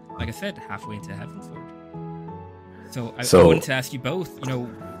until, like I said, halfway into Heaven's Sword. So I wanted to ask you both,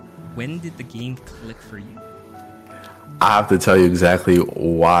 when did the game click for you? I have to tell you exactly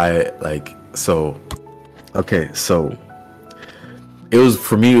why. It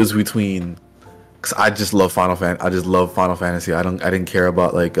was between, because I just love Final Fantasy. I didn't care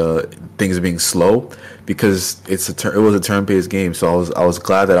about things being slow because it was a turn-based game. So I was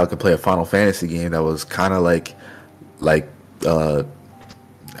glad that I could play a Final Fantasy game that was kind of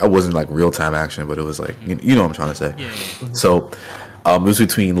it wasn't like real-time action, but it was like, you know what I'm trying to say. Yeah. So it was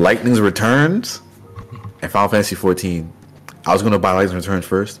between Lightning's Returns and Final Fantasy 14. I was going to buy Lightning's Returns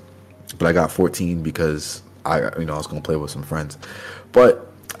first, but I got 14 because I was going to play with some friends.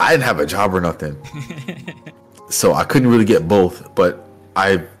 But I didn't have a job or nothing. So I couldn't really get both, but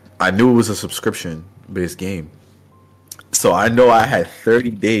I knew it was a subscription-based game. So I know I had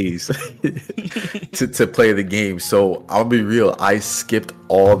 30 days to play the game. So I'll be real, I skipped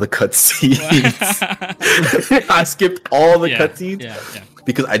all the cutscenes. I skipped all the cutscenes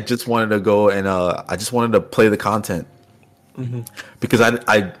because I just wanted to go and I just wanted to play the content. Mm-hmm. Because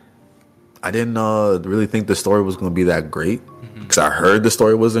really think the story was going to be that great because I heard the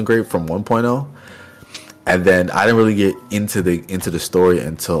story wasn't great from 1.0, and then I didn't really get into the story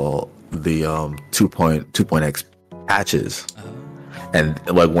until the 2.x patches, and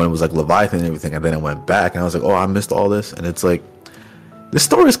like when it was like Leviathan and everything, and then I went back and I was like, oh, I missed all this, and it's like the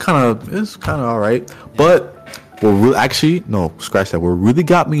story is kind of all right, but actually no, scratch that. What really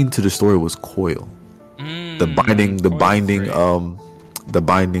got me into the story was Coil, the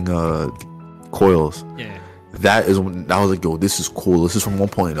binding coils. Yeah. That is when I was like, yo, this is cool. This is from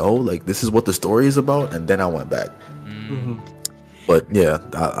 1.0. Like, this is what the story is about. And then I went back. But yeah,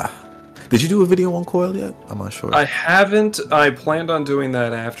 did you do a video on Coil yet? I'm not sure. I haven't. I planned on doing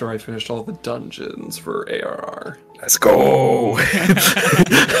that after I finished all the dungeons for ARR. Let's go.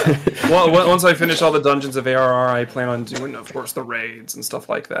 Well, once I finish all the dungeons of ARR, I plan on doing, of course, the raids and stuff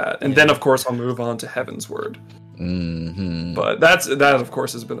like that. And then, of course, I'll move on to Heavensward. But that, of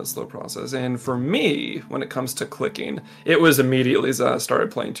course, has been a slow process. And for me, when it comes to clicking, it was immediately as I started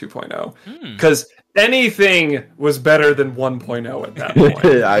playing 2.0. Because anything was better than 1.0 at that point.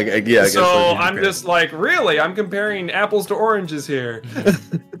 I guess so I'm just like, really? I'm comparing apples to oranges here.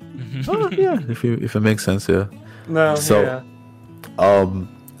 Oh, yeah, if it makes sense, yeah. No, so,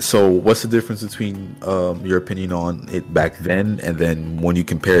 so what's the difference between your opinion on it back then and then when you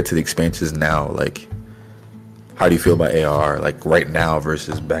compare it to the expansions now? Like, how do you feel about AR, like right now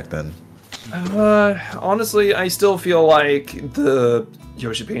versus back then? Honestly, I still feel like the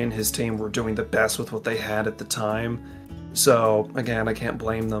Yoshi P and his team were doing the best with what they had at the time. So, again, I can't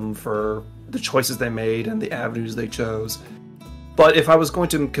blame them for the choices they made and the avenues they chose. But if I was going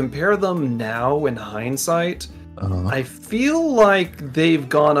to compare them now in hindsight, I feel like they've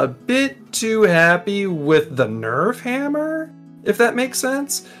gone a bit too happy with the Nerf hammer, if that makes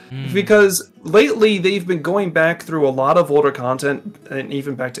sense. Because lately they've been going back through a lot of older content, and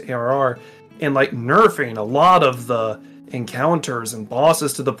even back to ARR, and like nerfing a lot of the encounters and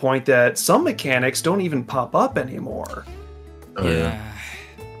bosses to the point that some mechanics don't even pop up anymore.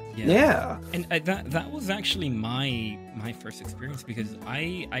 Yeah. And that was actually my first experience, because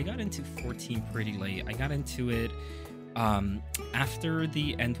I got into 14 pretty late. I got into it after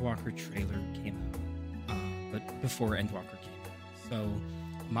the Endwalker trailer came out, but before Endwalker came out. So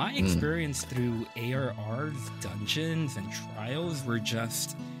my experience through ARR's dungeons and trials were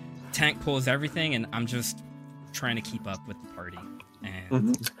just tank pulls everything, and I'm just trying to keep up with the party.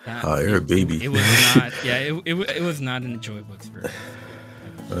 And you're a baby. It was not. Yeah, it was not an enjoyable experience.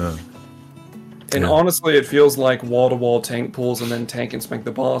 And honestly, it feels like wall-to-wall tank pulls and then tank and spank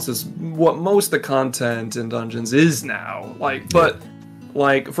the boss is what most of the content in dungeons is now. But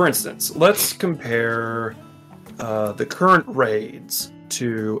for instance, let's compare the current raids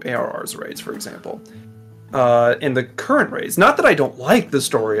to ARR's raids, for example. In the current raids, not that I don't like the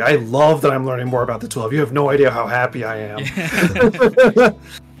story, I love that I'm learning more about the 12. You have no idea how happy I am.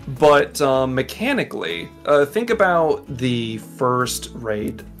 But mechanically, think about the first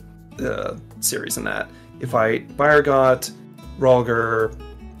raid series in that. You fight Bayergot, Ralger,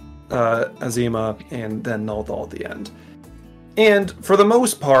 Azima, and then Nuldal at the end. And for the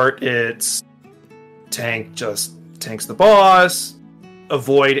most part, it's tank just tanks the boss,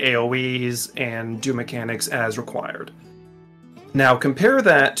 avoid AoEs, and do mechanics as required. Now compare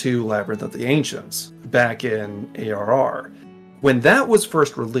that to Labyrinth of the Ancients back in ARR. When that was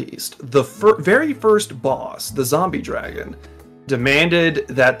first released, the very first boss, the zombie dragon, demanded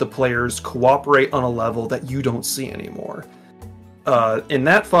that the players cooperate on a level that you don't see anymore. In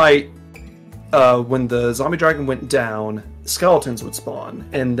that fight, when the zombie dragon went down, skeletons would spawn,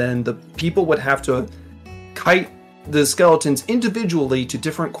 and then the people would have to kite the skeletons individually to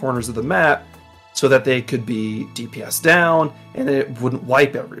different corners of the map so that they could be DPS down and it wouldn't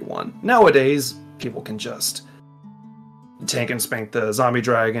wipe everyone. Nowadays, people can just tank and spank the zombie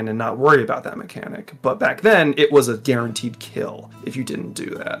dragon and not worry about that mechanic. But back then, it was a guaranteed kill if you didn't do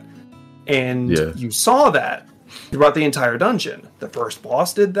that. And you saw that throughout the entire dungeon. The first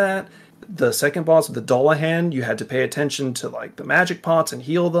boss did that. The second boss with the Dullahan, you had to pay attention to like the magic pots and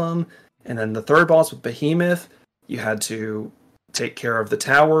heal them. And then the third boss with Behemoth, you had to take care of the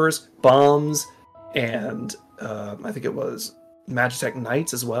towers, bombs, and I think it was Magitech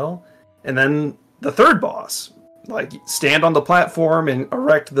Knights as well. And then the third boss, like stand on the platform and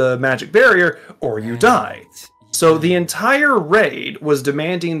erect the magic barrier or you die. So the entire raid was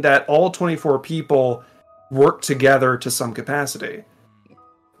demanding that all 24 people work together to some capacity.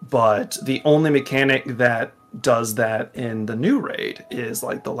 But the only mechanic that does that in the new raid is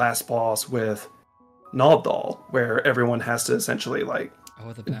like the last boss with Naldal, where everyone has to essentially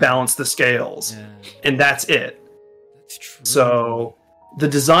balance the scales. And that's it. That's true. So the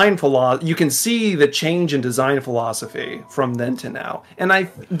design philosophy, you can see the change in design philosophy from then to now. And I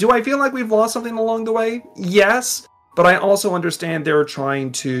feel like we've lost something along the way? Yes, but I also understand they're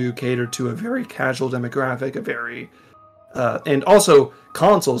trying to cater to a very casual demographic, and also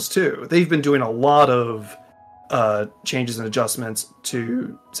consoles too. They've been doing a lot of changes and adjustments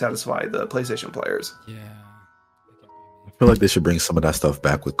to satisfy the PlayStation players. Yeah. I feel like they should bring some of that stuff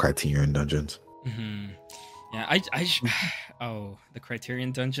back with Criterion Dungeons. Mm-hmm. Yeah, oh, the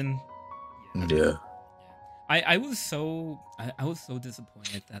Criterion Dungeon. Yeah. I was so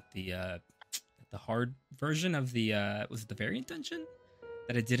disappointed that the hard version of the was it the variant dungeon,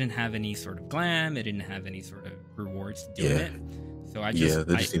 that it didn't have any sort of glam, it didn't have any sort of rewards to doing it. So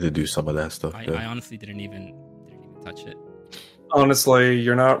they just need to do some of that stuff. I honestly didn't even touch it. Honestly,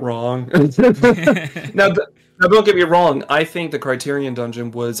 you're not wrong. Now, don't get me wrong. I think the Criterion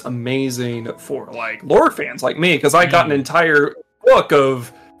Dungeon was amazing for like lore fans like me, because I got an entire book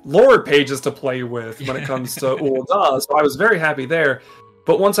of lore pages to play with when it comes to Ul'dah, so I was very happy there.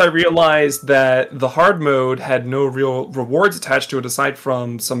 But once I realized that the hard mode had no real rewards attached to it aside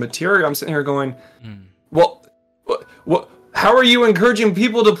from some material, I'm sitting here going, well, what? How are you encouraging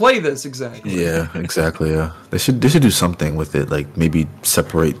people to play this exactly? Yeah, exactly. Yeah, they should do something with it, like maybe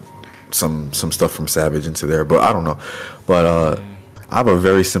separate some stuff from Savage into there. But I don't know. But I have a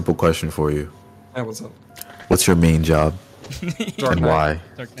very simple question for you. Hey, what's up? What's your main job Dark and Knight. why?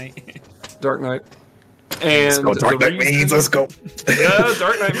 Dark Knight. Dark Knight. And Dark Knight mains. Let's go. Yeah,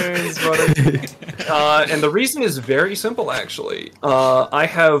 Dark Knight mains, buddy. And the reason is very simple, actually. I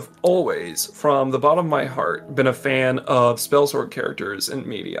have always, from the bottom of my heart, been a fan of spellsword characters in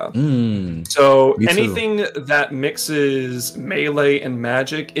media. So anything that mixes melee and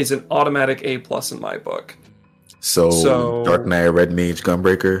magic is an automatic A+ in my book. So Dark Knight, Red Mage,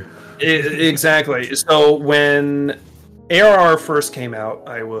 Gunbreaker. Exactly. So when ARR first came out,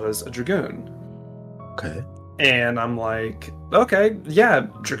 I was a Dragoon. Okay. And I'm like, okay, yeah,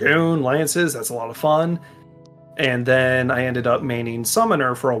 Dragoon, Lances, that's a lot of fun. And then I ended up maining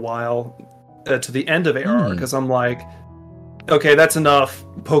Summoner for a while to the end of ARR, because I'm like, okay, that's enough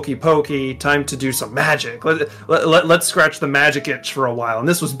pokey, time to do some magic. Let's scratch the magic itch for a while. And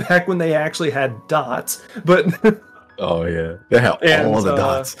this was back when they actually had dots. But oh, yeah. They had all the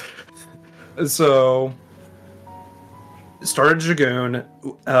dots. So started Dragoon,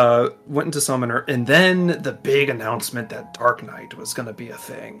 went into Summoner, and then the big announcement that Dark Knight was going to be a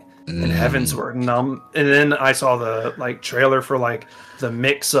thing in Heavensward, and then I saw the trailer for the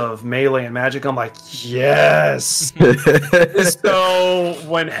mix of melee and magic. I'm like, yes. So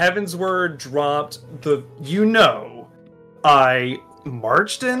when Heavensward dropped I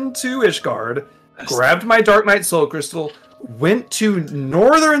marched into Ishgard, grabbed my Dark Knight Soul Crystal, went to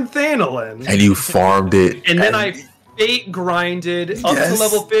Northern Thanalan, and you farmed it, and then I fate grinded up to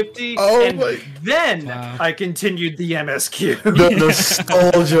level 50, then I continued the MSQ. The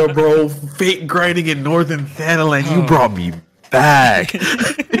nostalgia, bro. Fate grinding in Northern Thanalan. You brought me back.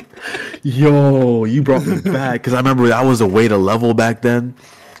 Yo, you brought me back. Because I remember that was a way to level back then.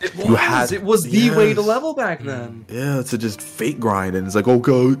 It was the way to level back then. Yeah, to just fate grind. And it's like,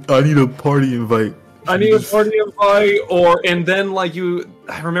 okay, I need a party invite. And then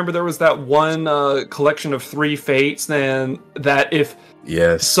I remember there was that one collection of 3 fates, then that if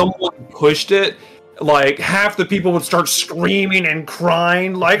someone pushed it, half the people would start screaming and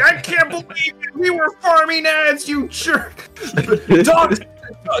crying, I can't believe it, we were farming ads, you jerk.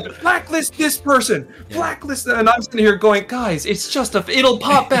 Blacklist this person, blacklist, and I'm sitting here going, guys, it's just it'll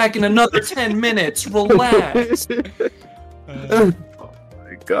pop back in another 10 minutes, relax. Oh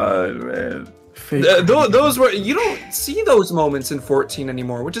my god, man. Those were, you don't see those moments in 14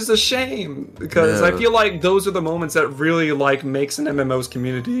 anymore, which is a shame, because I feel like those are the moments that really makes an MMO's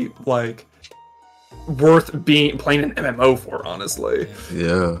community worth playing an MMO for, honestly.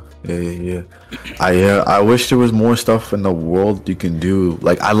 Yeah. I wish there was more stuff in the world you can do.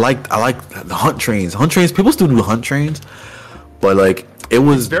 I like the hunt trains. People still do hunt trains, but it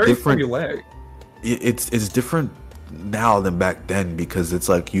was very different. formulaic. It's different now than back then, because it's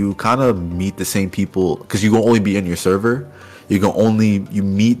you kind of meet the same people, because you can only be in your server, you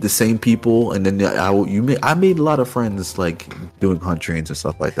meet the same people, and then I made a lot of friends doing hunt trains and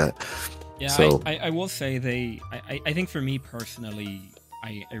stuff like that. Yeah, so I will say I think for me personally,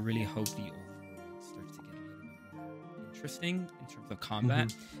 I really hope the overworld starts to get a little bit more interesting in terms of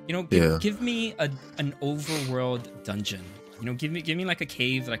combat. Give me an overworld dungeon. Give me a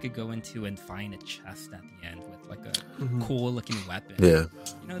cave that I could go into and find a chest at the end with a cool looking weapon. Yeah.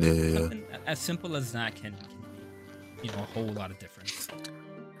 Something as simple as that can make a whole lot of difference.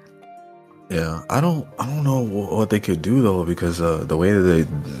 Yeah, I don't know what they could do though, because the way that they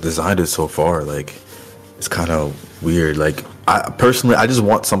designed it so far, like, it's kind of weird. Like, I personally, I just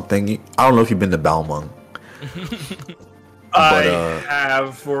want something. I don't know if you've been to Balmung, I but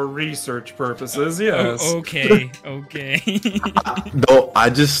have for research purposes, yes. Oh, okay. no,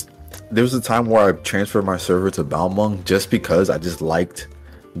 there was a time where I transferred my server to Balmung just because I just liked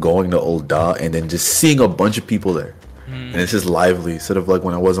going to Old Da and then just seeing a bunch of people there, and it's just lively. Instead of like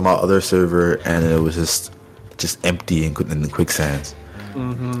when I was on my other server and it was just empty and in the quicksands.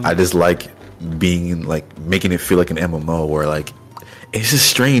 I just like being like making it feel like an MMO where like it's just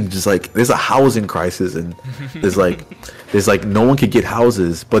strange. It's like there's a housing crisis and there's like no one could get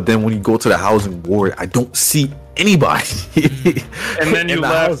houses, but then when you go to the housing board, I don't see anybody. And then you in the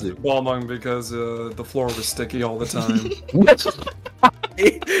left housing. Balmung because the floor was sticky all the time.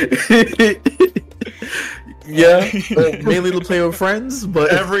 Yeah, mainly to play with friends,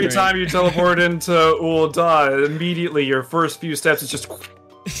 but Every time you teleport into Ul'dah, immediately your first few steps is just...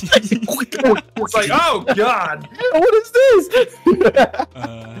 It's like, oh god! what is this?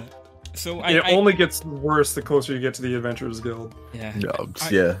 So It only gets worse the closer you get to the Adventurers Guild. yeah.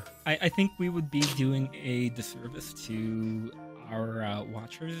 Yeah. I think we would be doing a disservice to our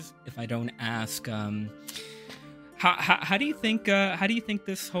watchers if I don't ask. How do you think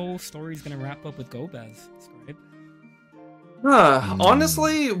this whole story is gonna wrap up with Gobez? Scribe?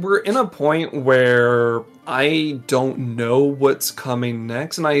 Honestly, we're in a point where I don't know what's coming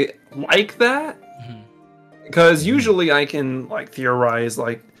next, and I like that because usually I can like theorize,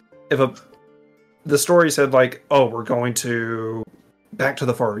 like if the story said like, oh, we're going to back to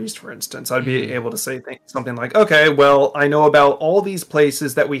the Far East, for instance, I'd be able to say something like, okay, well, I know about all these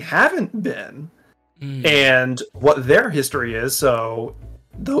places that we haven't been and what their history is, so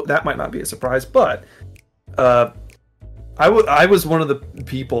though that might not be a surprise, but I was one of the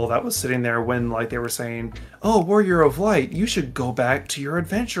people that was sitting there when like they were saying, oh, Warrior of Light, you should go back to your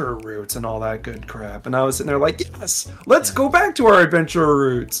adventurer roots and all that good crap. And I was sitting there like, yes, let's go back to our adventurer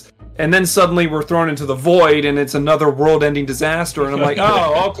roots. And then suddenly we're thrown into the void and it's another world-ending disaster. And I'm like,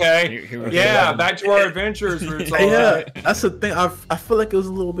 oh, okay. Yeah, back to our adventurers roots. Yeah, that's the thing. I feel like it was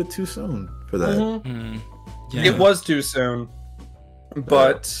a little bit too soon for that. Yeah. It was too soon.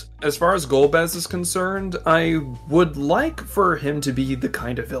 But as far as Golbez is concerned, I would like for him to be the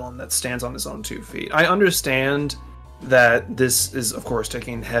kind of villain that stands on his own 2 feet. I understand that this is, of course,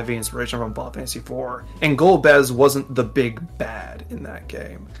 taking heavy inspiration from Final Fantasy IV, and Golbez wasn't the big bad in that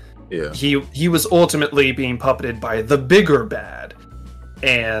game. Yeah. He was ultimately being puppeted by the bigger bad.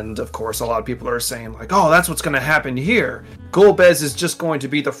 And, of course, a lot of people are saying, like, oh, that's what's going to happen here. Golbez is just going to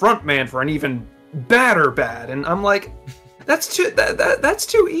be the front man for an even badder bad. And I'm like... That's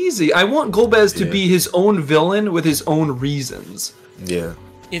too easy. I want Golbez to be his own villain with his own reasons. Yeah.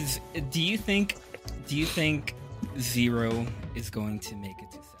 Do you think Zero is going to make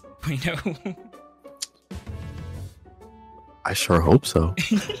it to 7.0? I sure hope so.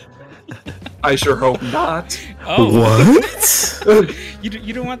 I sure hope not. Oh, What?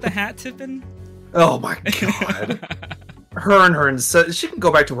 you don't want the hat tipping? Oh my god. Her she can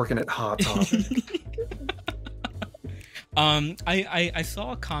go back to working at Hot Topic. I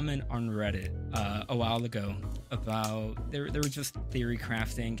saw a comment on Reddit a while ago about there was just theory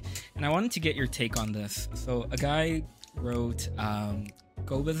crafting, and I wanted to get your take on this. So a guy wrote,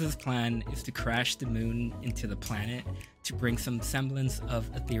 Gobez's plan is to crash the moon into the planet to bring some semblance of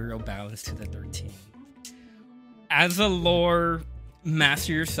ethereal balance to the 13. As a lore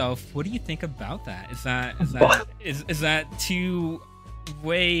master yourself, what do you think about that? Is that too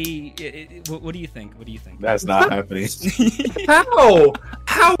way? What do you think? That's not happening.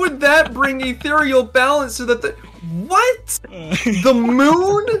 How would that bring ethereal balance to the what? The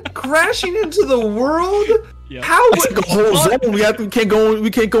moon crashing into the world? Yep. How It's would like a whole zone. We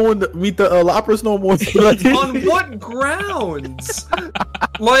can't go and meet the Lapras no more. on what grounds?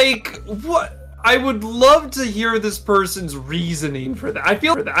 Like what? I would love to hear this person's reasoning for that. I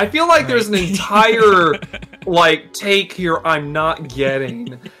feel like there's an entire like take here I'm not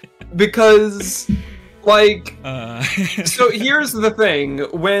getting because like so here's the thing.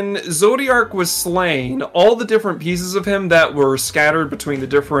 When Zodiark was slain, all the different pieces of him that were scattered between the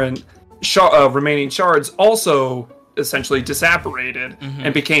different remaining shards also essentially disapparated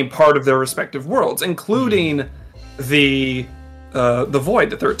and became part of their respective worlds, including the Void,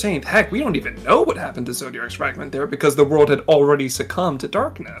 the 13th. Heck, we don't even know what happened to Zodiark's fragment there because the world had already succumbed to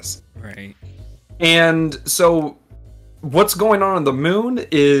darkness. Right. And so what's going on the moon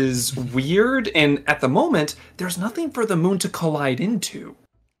is weird, and at the moment, there's nothing for the moon to collide into.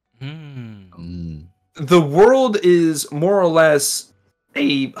 The world is more or less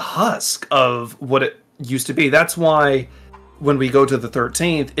a husk of what it used to be. That's why when we go to the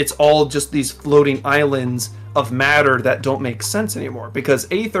 13th, it's all just these floating islands of matter that don't make sense anymore, because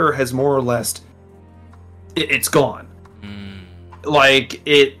Aether has more or less it's gone. Like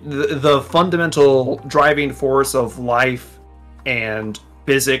the fundamental driving force of life and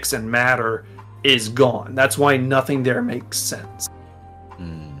physics and matter is gone. That's why nothing there makes sense.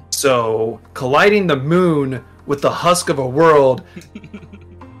 So colliding the moon with the husk of a world,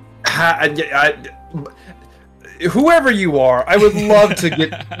 whoever you are, I would love to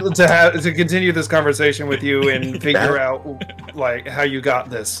get to continue this conversation with you and figure out like how you got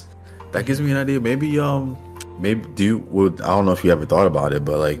this. That gives me an idea. Maybe I don't know if you ever thought about it,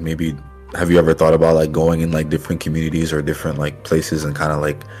 but like maybe have you ever thought about like going in like different communities or different like places and kind of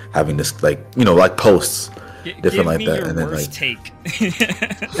like having this like, you know, like posts different like that, and then like take.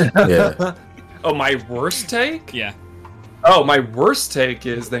 Yeah. Oh, my worst take? Yeah. Oh, my worst take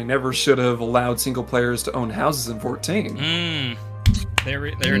is they never should have allowed single players to own houses in 14. There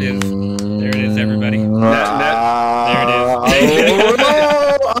it is. There it is, everybody. There it is.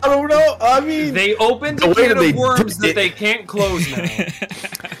 I don't know. I mean, they opened the can of worms that they can't close now.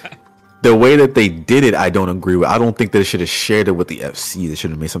 The way that they did it, I don't agree with. I don't think they should have shared it with the FC. They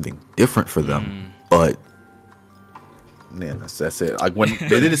should have made something different for them. But man, that's it. Like when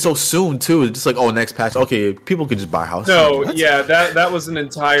they did it so soon too, it's just like, oh, next patch, okay, people can just buy houses. No, yeah, that was an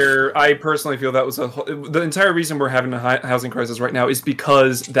entire. I personally feel that was the entire reason we're having a housing crisis right now is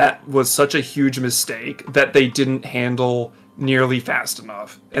because that was such a huge mistake that they didn't handle nearly fast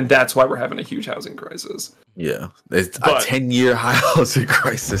enough, and that's why we're having a huge housing crisis. Yeah, it's a 10-year housing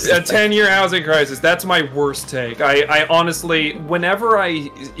crisis. A 10-year housing crisis. That's my worst take. I honestly, whenever I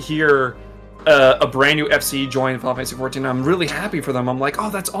hear a brand new FC join Final Fantasy 14, I'm really happy for them. I'm like, oh,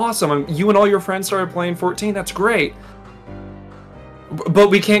 that's awesome. You and all your friends started playing 14. That's great. But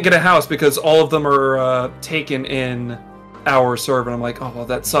we can't get a house because all of them are taken in our server. And I'm like, oh, well,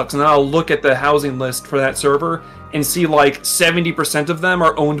 that sucks. And then I'll look at the housing list for that server and see like 70% of them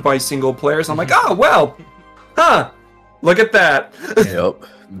are owned by single players. I'm like, oh, well, look at that. Yep,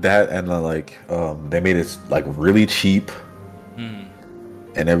 that and like they made it like really cheap.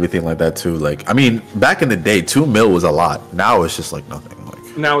 And everything like that too. Like, I mean, back in the day, $2 million was a lot. Now it's just like nothing.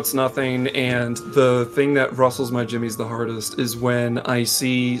 Like now it's nothing. And the thing that rustles my jimmies the hardest is when I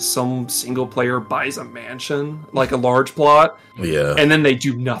see some single player buys a mansion, like a large plot, and then they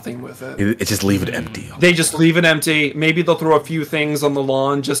do nothing with it. It just leave it empty. They just leave it empty. Maybe they'll throw a few things on the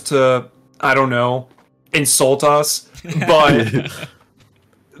lawn just to, I don't know, insult us. But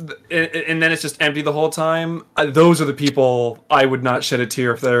and then it's just empty the whole time. Those are the people I would not shed a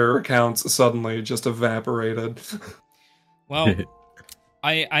tear if their accounts suddenly just evaporated. Well,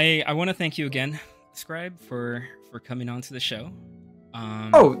 I want to thank you again, Scribe, for coming on to the show.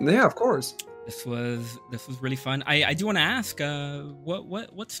 Oh yeah, of course. This was really fun. I do want to ask,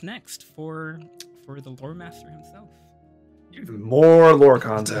 what's next for the lore master himself? Even more lore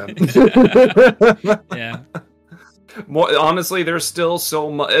content. Yeah. More, honestly, there's still so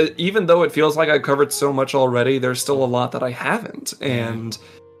much. Even though it feels like I covered so much already, there's still a lot that I haven't, and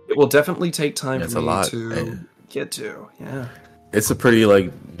it will definitely take time for me to get to. Yeah, it's a pretty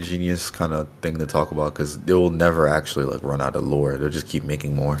like genius kind of thing to talk about because they will never actually like run out of lore. They'll just keep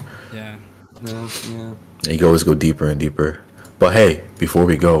making more. Yeah. And you can always go deeper and deeper. But hey, before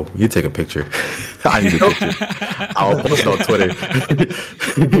we go, you take a picture. I need a picture. I'll post on Twitter.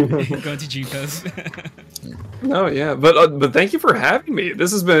 Go to G-Post. No, yeah, but thank you for having me.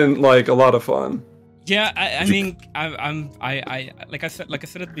 This has been like a lot of fun. Yeah, I mean, I like I said at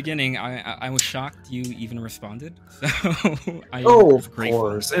the beginning, I was shocked you even responded. So of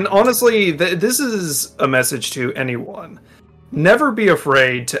course. And honestly, this is a message to anyone: never be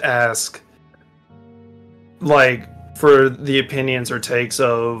afraid to ask, like, for the opinions or takes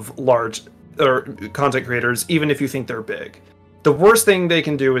of large or content creators, even if you think they're big. The worst thing they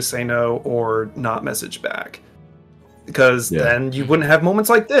can do is say no or not message back. Because then you wouldn't have moments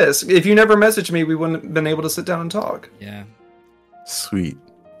like this. If you never messaged me, we wouldn't have been able to sit down and talk. Yeah. Sweet.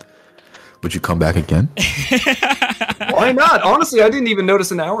 Would you come back again? Why not? Honestly, I didn't even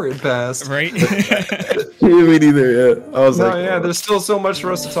notice an hour had passed. Right? Me neither, yeah. I was there's still so much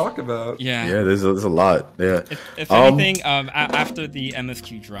for us to talk about. Yeah. Yeah, there's a lot. Yeah. If anything, after the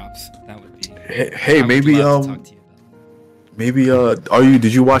MSQ drops, that would be. Hey, maybe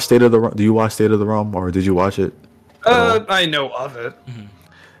did you watch State of the Realm? Do you watch State of the Realm, or did you watch it? I know of it.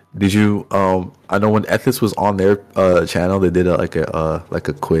 Mm-hmm. Did you? I know when Ethis was on their channel, they did a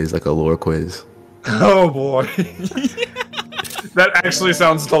quiz, like a lore quiz. Oh boy! That actually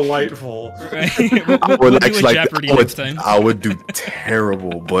sounds delightful. I would actually like. Jeopardy next time. I would do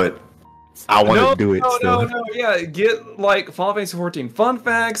terrible, but I want to do it. still. No. Yeah, get like Final Fantasy 14 fun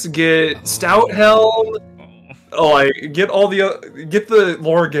facts. Get Stout Helm. Like get all the get the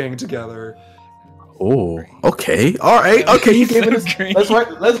lore gang together. Oh, okay, all right, okay. You gave it. Let's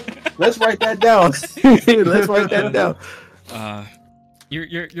write that down. Let's write that down.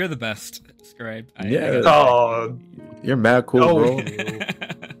 You're the best, Scribe. Yeah. Oh, You're mad cool, bro.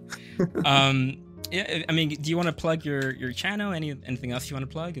 Yeah. I mean, do you want to plug your channel? Anything else you want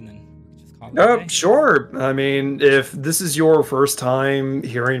to plug, and then just call it a day? Sure. I mean, if this is your first time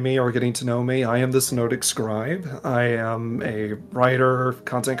hearing me or getting to know me, I am the Synodic Scribe. I am a writer,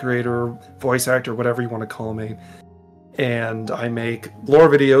 content creator, voice actor, whatever you want to call me. And I make lore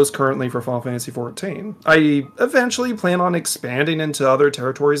videos currently for Final Fantasy XIV. I eventually plan on expanding into other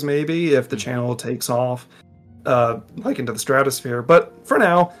territories, maybe, if the channel takes off, like into the stratosphere. But for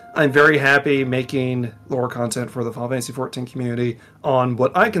now, I'm very happy making lore content for the Final Fantasy XIV community on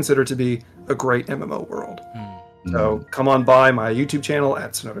what I consider to be a great MMO world. So come on by my YouTube channel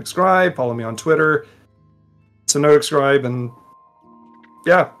at Synodic Scribe, follow me on Twitter, Synodic Scribe, and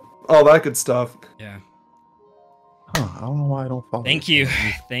yeah, all that good stuff. Yeah. Huh, I don't know why I don't follow. Thank you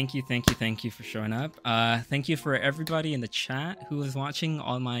for showing up. Thank you for everybody in the chat who was watching.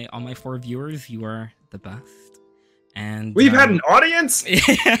 All my 4 viewers, you are the best. And We've had an audience?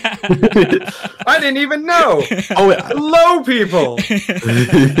 I didn't even know. Oh, wait, Hello, people.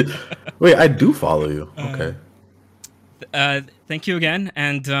 wait, I do follow you. Okay. Thank you again,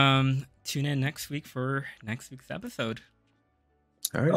 and tune in next week for next week's episode.